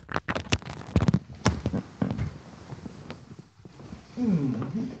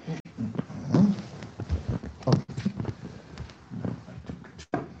 Oh. I took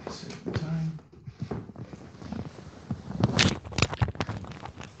it. Save time.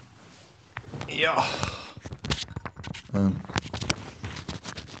 Yeah.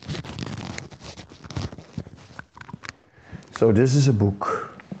 So this is a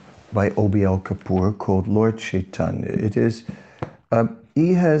book by O.B.L. Kapoor called Lord Chaitanya. It is,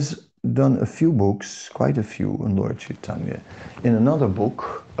 he has done a few books, quite a few, on Lord Chaitanya. In another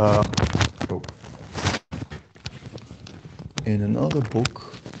book,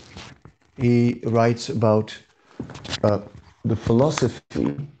 he writes about the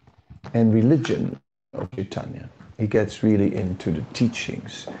philosophy and religion of Chaitanya. He gets really into the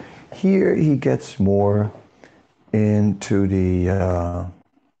teachings. Here he gets more into the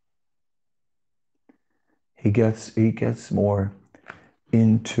he gets more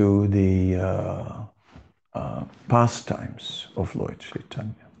into the pastimes of Lord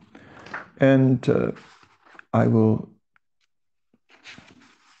Chaitanya. And I will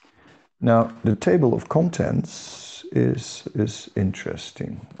now, the table of contents is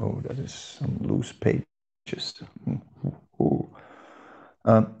interesting. Oh, that is some loose pages.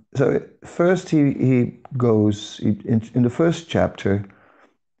 So first he goes in the first chapter.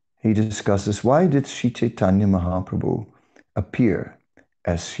 He discusses why did Sri Chaitanya Mahaprabhu appear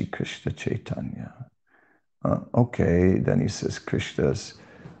as Sri Krishna Chaitanya. Okay, then he says Krishna's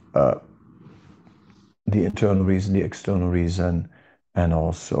the internal reason, the external reason, and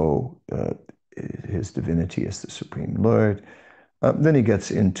also his divinity as the Supreme Lord. Then he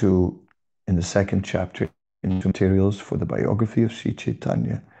gets into, in the second chapter, into materials for the biography of Sri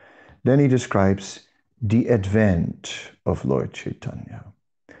Chaitanya. Then he describes the advent of Lord Chaitanya.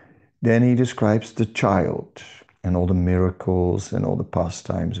 Then he describes the child and all the miracles and all the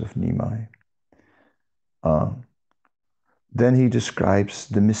pastimes of Nimai. Then he describes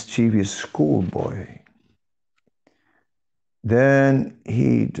the mischievous schoolboy. Then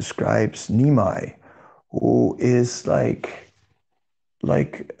he describes Nimai, who is like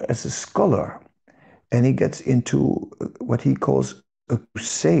as a scholar, and he gets into what he calls a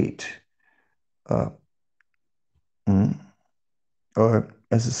crusade, or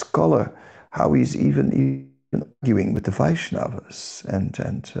as a scholar, how he's even arguing with the Vaishnavas, and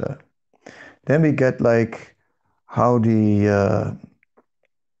then we get like how the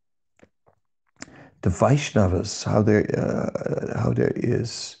Vaishnavas, how there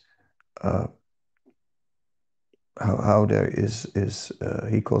is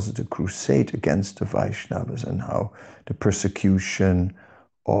he calls it a crusade against the Vaishnavas, and how the persecution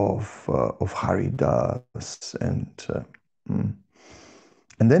of Haridas, and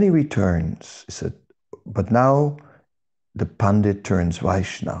then he returns. He said, but now the Pandit turns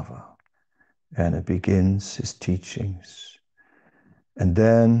Vaishnava, and it begins his teachings. And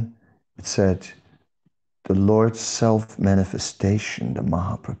then it said, the Lord's self-manifestation, the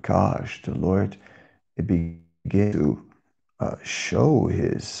Mahaprakash, the Lord, it began to show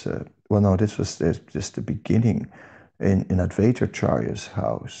his, well, no, this was just the beginning in Advaitacharya's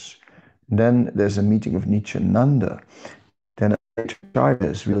house. And then there's a meeting of Nityananda. Then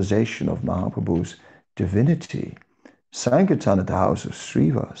Advaitacharya's realization of Mahaprabhu's divinity. Sankirtan at the house of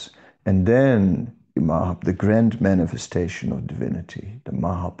Srivas. And then the grand manifestation of divinity, the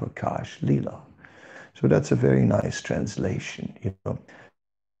Mahaprakash Leela. So that's a very nice translation,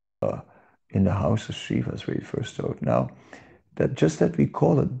 in the house of Srivas where he first wrote. Now, that we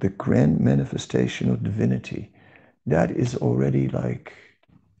call it the grand manifestation of divinity, that is already like,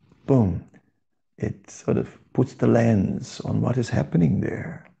 boom, it sort of puts the lens on what is happening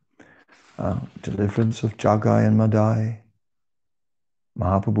there. Deliverance of Jagai and Madai,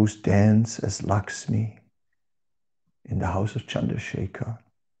 Mahaprabhu's dance as Lakshmi in the house of Chandrasekhar,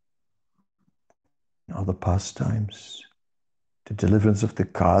 other pastimes, the deliverance of the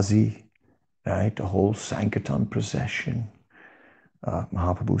Kazi, right? The whole Sankirtan procession,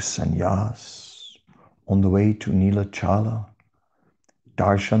 Mahaprabhu's sannyas, on the way to Nilachala,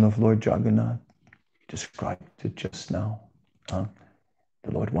 darshan of Lord Jagannath, he described it just now.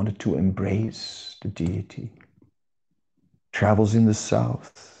 The Lord wanted to embrace the deity. Travels in the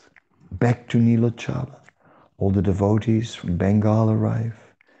south, back to Nilachala. All the devotees from Bengal arrive.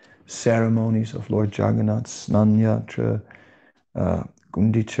 Ceremonies of Lord Jagannath, Snanyatra,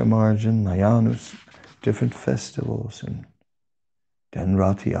 Gundicha Marjan, Nayanus, different festivals, and then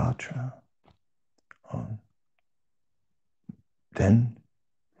Rath Yatra. Then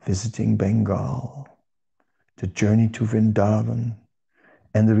visiting Bengal, the journey to Vrindavan,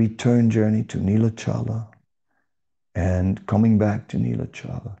 and the return journey to Nilachala, and coming back to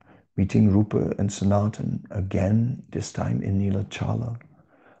Nilachala, meeting Rupa and Sanatan again, this time in Nilachala,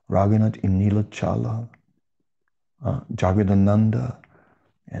 Raghunath in Nilachala, Jagadananda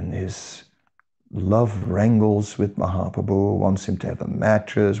and his love wrangles with Mahaprabhu, wants him to have a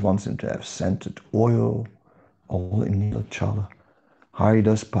mattress, wants him to have scented oil, all in Nilachala.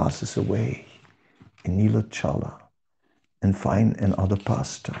 Haridas passes away in Nilachala and fine and other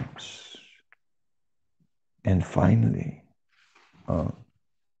pastimes. And finally,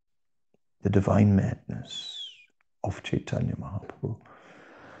 the divine madness of Chaitanya Mahaprabhu.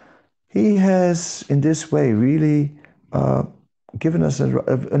 He has, in this way, really given us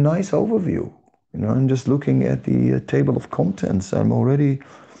a nice overview. I'm just looking at the table of contents. I'm already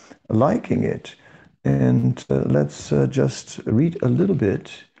liking it. And let's just read a little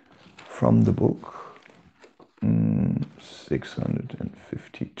bit from the book.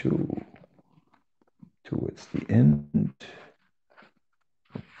 652 towards the end.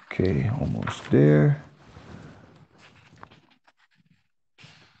 Okay, almost there.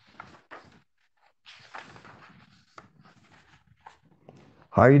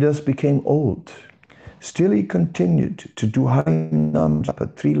 Haridas became old. Still he continued to do Harinam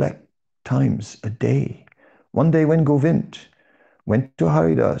Japa 3 lakh times a day. One day when Govind went to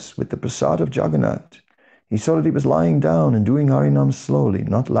Haridas with the prasad of Jagannath, he saw that he was lying down and doing Harinam slowly,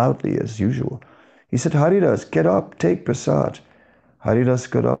 not loudly as usual. He said, Haridas, get up, take prasad. Haridas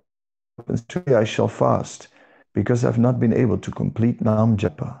got up and said, today I shall fast because I've not been able to complete Nam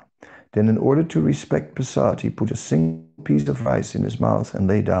Japa. Then in order to respect prasad, he put a single piece of rice in his mouth and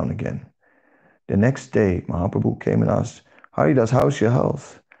lay down again. The next day, Mahaprabhu came and asked, Haridas, how's your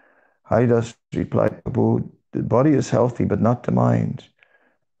health? Haridas replied, Prabhu, the body is healthy, but not the mind.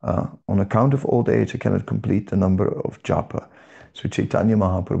 On account of old age, I cannot complete the number of japa. So Chaitanya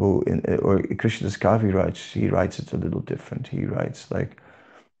Mahaprabhu, or Krishnadas Kavi writes, he writes it a little different. He writes like,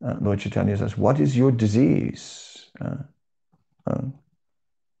 Lord Chaitanya says, what is your disease?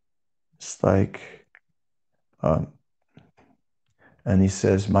 It's like, and he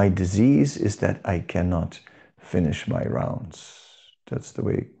says, my disease is that I cannot finish my rounds. That's the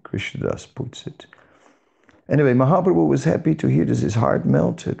way Krishnadas puts it. Anyway, Mahaprabhu was happy to hear this. His heart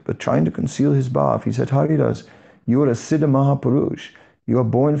melted, but trying to conceal his bhav, he said, Haridas, you are a Siddha Mahapurush. You are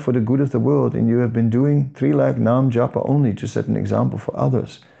born for the good of the world, and you have been doing 3 lakh Nam Japa only to set an example for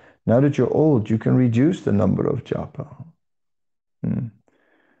others. Now that you're old, you can reduce the number of japa.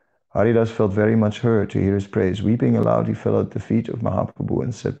 Haridas felt very much hurt to hear his praise. Weeping aloud, he fell at the feet of Mahaprabhu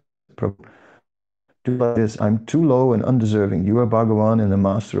and said, Prabhu, do like this. I'm too low and undeserving. You are Bhagavan and the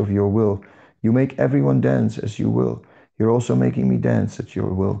master of your will. You make everyone dance as you will. You're also making me dance at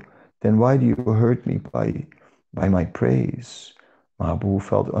your will. Then why do you hurt me by my praise? Mahaprabhu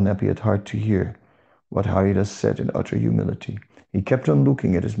felt unhappy at heart to hear what Haridas said in utter humility. He kept on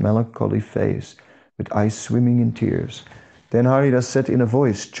looking at his melancholy face with eyes swimming in tears. Then Haridas said in a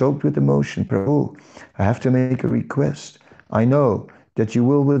voice choked with emotion, Prabhu, I have to make a request. I know that you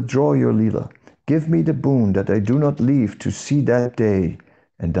will withdraw your Leela. Give me the boon that I do not live to see that day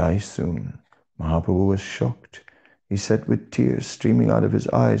and die soon. Mahaprabhu was shocked. He said with tears streaming out of his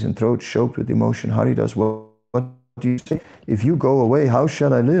eyes and throat choked with emotion, Haridas, what do you say? If you go away, how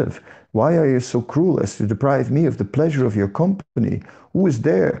shall I live? Why are you so cruel as to deprive me of the pleasure of your company? Who is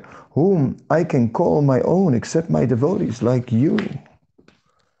there whom I can call my own except my devotees like you?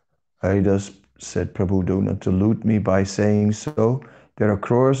 Haridas said, Prabhu, do not delude me by saying so. There are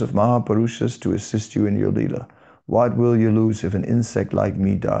crores of Mahapurushas to assist you in your Leela. What will you lose if an insect like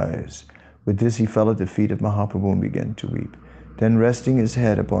me dies? With this he fell at the feet of Mahaprabhu and began to weep. Then resting his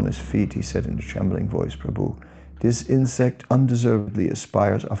head upon his feet, he said in a trembling voice, Prabhu, this insect undeservedly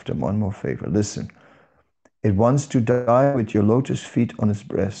aspires after one more favor. Listen, it wants to die with your lotus feet on its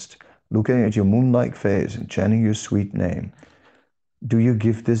breast, looking at your moon-like face and chanting your sweet name. Do you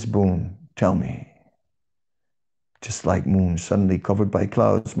give this boon? Tell me. Just like moon suddenly covered by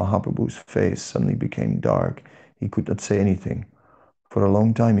clouds, Mahaprabhu's face suddenly became dark. He could not say anything. For a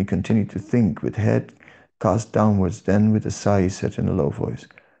long time he continued to think with head cast downwards. Then with a sigh he said in a low voice,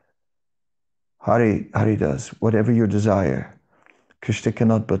 Haridas, whatever your desire, Krishna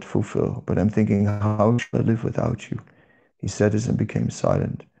cannot but fulfill. But I'm thinking, how shall I live without you? He said this and became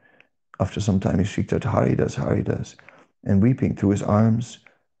silent. After some time he shrieked out, Haridas, Haridas, and weeping threw his arms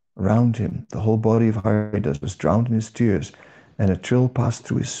around him. The whole body of Haridas was drowned in his tears, and a thrill passed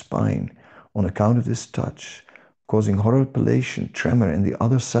through his spine on account of this touch, causing horripilation, tremor in the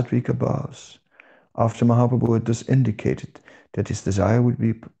other sattvika bhavas. After Mahaprabhu had thus indicated that his desire would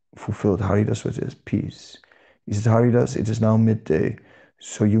be fulfilled, Haridas was at peace. He said, Haridas, it is now midday,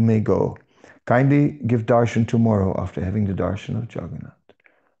 so you may go. Kindly give darshan tomorrow after having the darshan of Jagannath.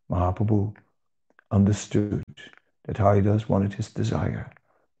 Mahaprabhu understood that Haridas wanted his desire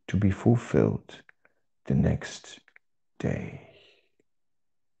to be fulfilled the next day.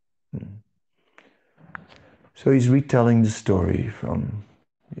 So he's retelling the story from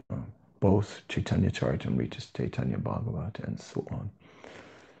both Chaitanya Charitamrita, Chaitanya Bhagavata, and so on.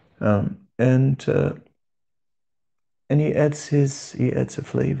 And he adds a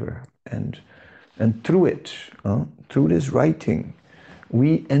flavor, and through it, through this writing,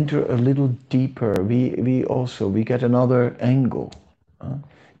 we enter a little deeper. We get another angle.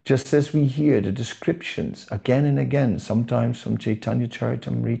 Just as we hear the descriptions again and again, sometimes from Chaitanya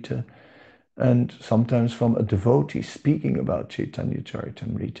Charitamrita, and sometimes from a devotee speaking about Chaitanya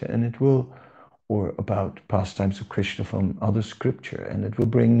Charitamrita, and it will, or about pastimes of Krishna from other scripture, and it will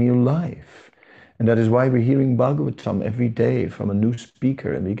bring new life. And that is why we're hearing Bhagavatam every day from a new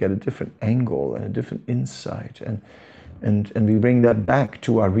speaker, and we get a different angle and a different insight. And we bring that back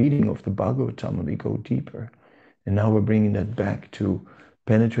to our reading of the Bhagavatam, and we go deeper. And now we're bringing that back to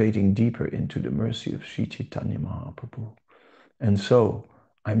penetrating deeper into the mercy of Sri Chaitanya Mahaprabhu. And so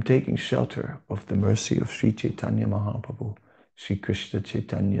I'm taking shelter of the mercy of Sri Chaitanya Mahaprabhu, Sri Krishna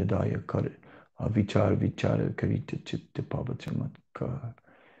Chaitanya Daya Kare, Avichar Vichara Karita Chitta Pavachamatkar.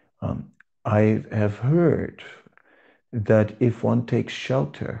 I have heard that if one takes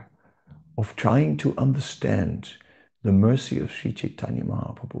shelter of trying to understand the mercy of Sri Chaitanya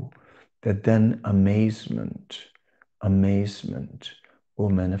Mahaprabhu, that then amazement will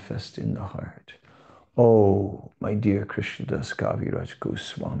manifest in the heart. Oh, my dear Krishnadas Kaviraj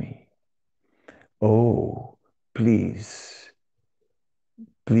Goswami. Oh, please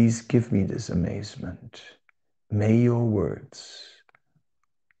give me this amazement. May your words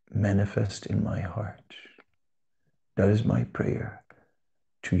manifest in my heart. That is my prayer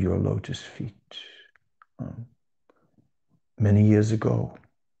to your lotus feet. Many years ago,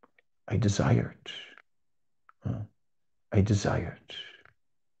 I desired,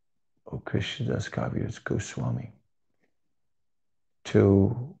 oh Krishnadas Kaviraj Goswami,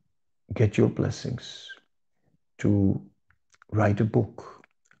 to get your blessings, to write a book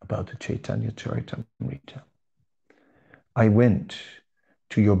about the Chaitanya Charitamrita. I went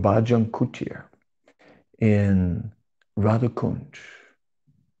to your Bhajan Kutir in Radhakund,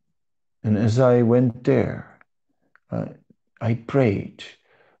 and as I went there, I prayed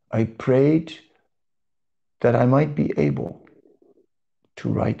that I might be able to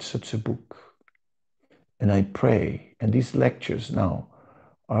write such a book. And I pray, and these lectures now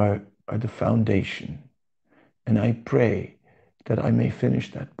are the foundation. And I pray that I may finish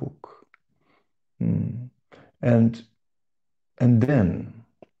that book. And then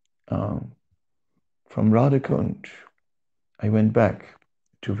from Radhakund, I went back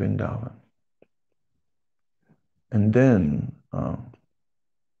to Vrindavan. And then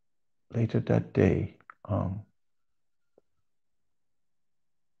later that day,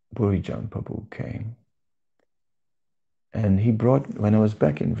 Burijan Prabhu came. And he brought, when I was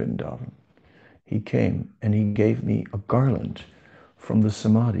back in Vrindavan, he came and he gave me a garland from the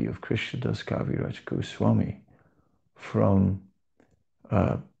Samadhi of Krishnadas Kaviraj Goswami from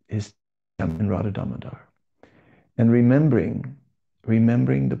his temple in Radha Damodar. And remembering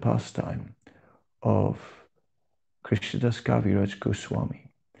the pastime of Krishnadas Kaviraj Goswami,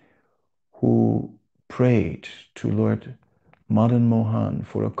 who prayed to Lord Madan Mohan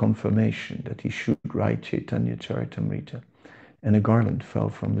for a confirmation that he should write Chaitanya Charitamrita, and a garland fell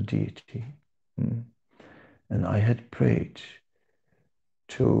from the deity. And I had prayed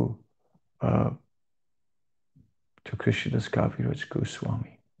to Krishnadas Kaviraj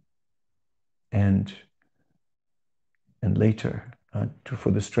Goswami, and later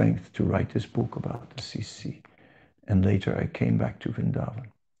for the strength to write this book about the CC. And later I came back to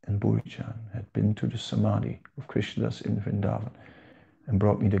Vrindavan, and Burijan had been to the Samadhi of Krishnadas in Vrindavan and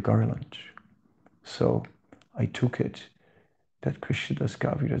brought me the garland. So I took it that Krishnadas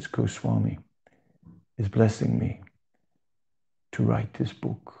Kaviraj Goswami is blessing me to write this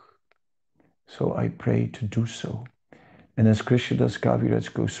book. So I pray to do so. And as Krishnadas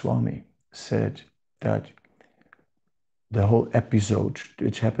Kaviraj Goswami said that the whole episode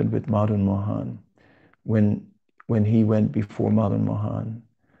which happened with Madan Mohan, when he went before Madan Mohan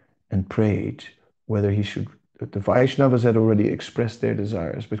and prayed whether he should, the Vaishnavas had already expressed their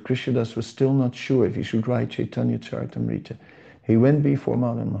desires, but Krishnadas was still not sure if he should write Chaitanya Charitamrita. He went before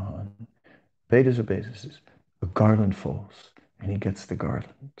Madan Mohan, paid his obeisances, a garland falls, and he gets the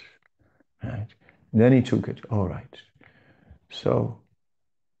garland, right? And then he took it, all right. So,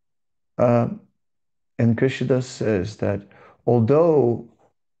 and Krishnadas says that although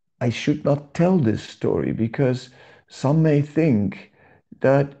I should not tell this story because some may think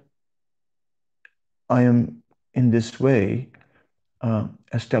that I am in this way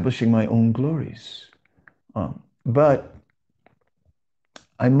establishing my own glories. But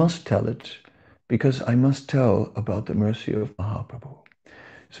I must tell it because I must tell about the mercy of Mahaprabhu.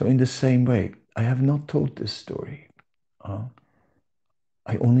 So in the same way, I have not told this story.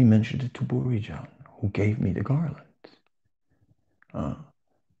 I only mentioned it to Burijan, who gave me the garland.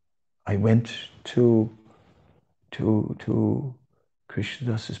 I went to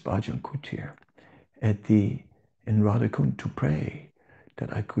Krishnadas's Bhajan Kutir in Radhakund to pray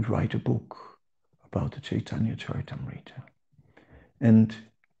that I could write a book about the Chaitanya Charitamrita. And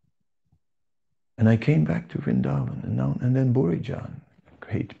I came back to Vrindavan, and then Burijan,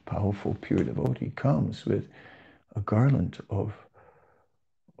 great, powerful, pure devotee, comes with a garland of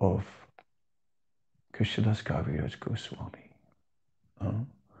Krishnadas Kaviraj Goswami.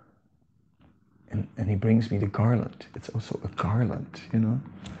 And he brings me the garland. It's also a garland, you know.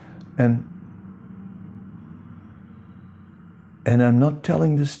 And I'm not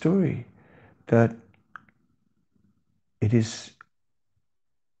telling the story that it is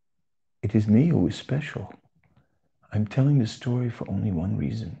me who is special. I'm telling the story for only one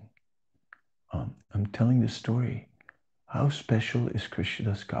reason. I'm telling the story, how special is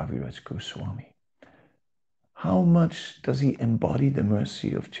Krishnadas Kaviraj Goswami? How much does he embody the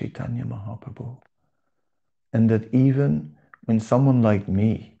mercy of Chaitanya Mahaprabhu? And that even when someone like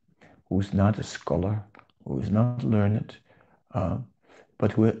me, who's not a scholar, who is not learned,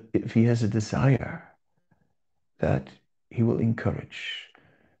 but who, if he has a desire, that he will encourage.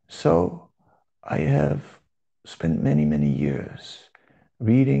 So I have spent many, many years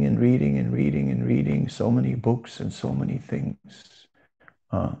reading and reading and reading and reading so many books and so many things.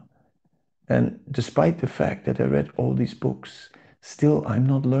 And despite the fact that I read all these books, still I'm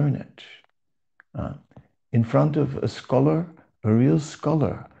not learned. In front of a scholar, a real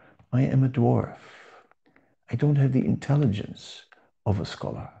scholar, I am a dwarf. I don't have the intelligence of a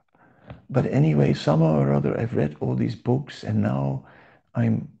scholar. But anyway, somehow or other, I've read all these books, and now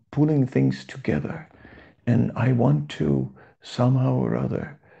I'm pulling things together. And I want to somehow or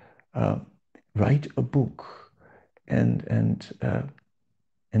other write a book and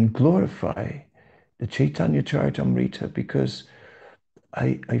glorify the Chaitanya Charitamrita, because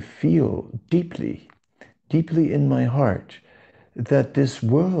I feel deeply, deeply in my heart that this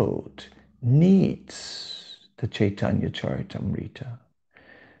world needs the Chaitanya Charitamrita.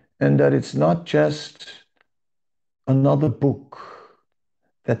 And that it's not just another book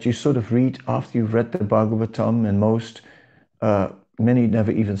that you sort of read after you've read the Bhagavatam, and many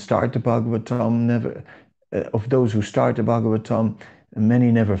never even start the Bhagavatam, of those who start the Bhagavatam,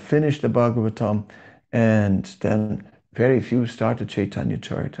 many never finish the Bhagavatam, and then very few start the Chaitanya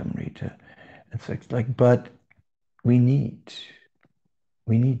Charitamrita. It's like, but we need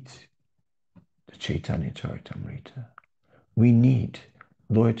the Chaitanya Charitamrita. We need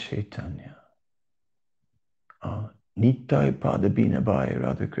Lord Chaitanya. Nitai Padabhinabai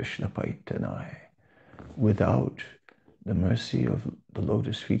Radha Krishna Paitanai. Without the mercy of the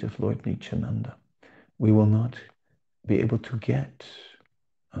lotus feet of Lord Nityananda, we will not be able to get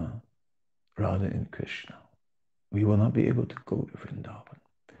Radha and Krishna. We will not be able to go to Vrindavan.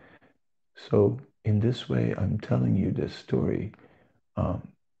 So in this way, I'm telling you this story,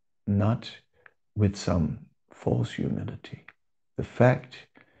 not with some false humility. The fact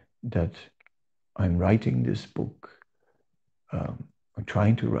that I'm writing this book, I'm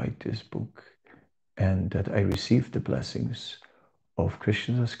trying to write this book, and that I received the blessings of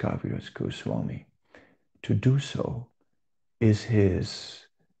Krishnadas Kaviraj Goswami to do so, is his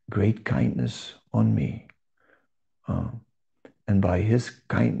great kindness on me. And by his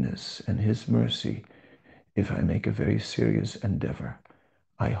kindness and his mercy, if I make a very serious endeavor,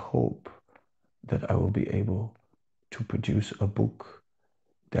 I hope that I will be able to produce a book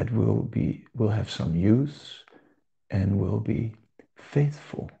that will have some use and will be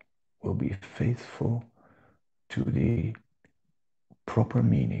faithful to the proper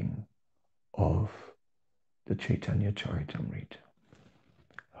meaning of the Chaitanya Charitamrita.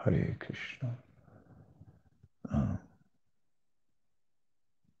 Hare Krishna.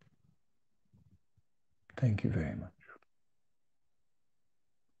 Thank you very much.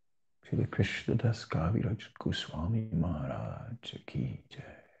 Srila Krishnadas Kaviraj Goswami Maharaj Ki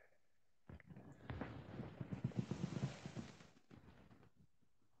Jai.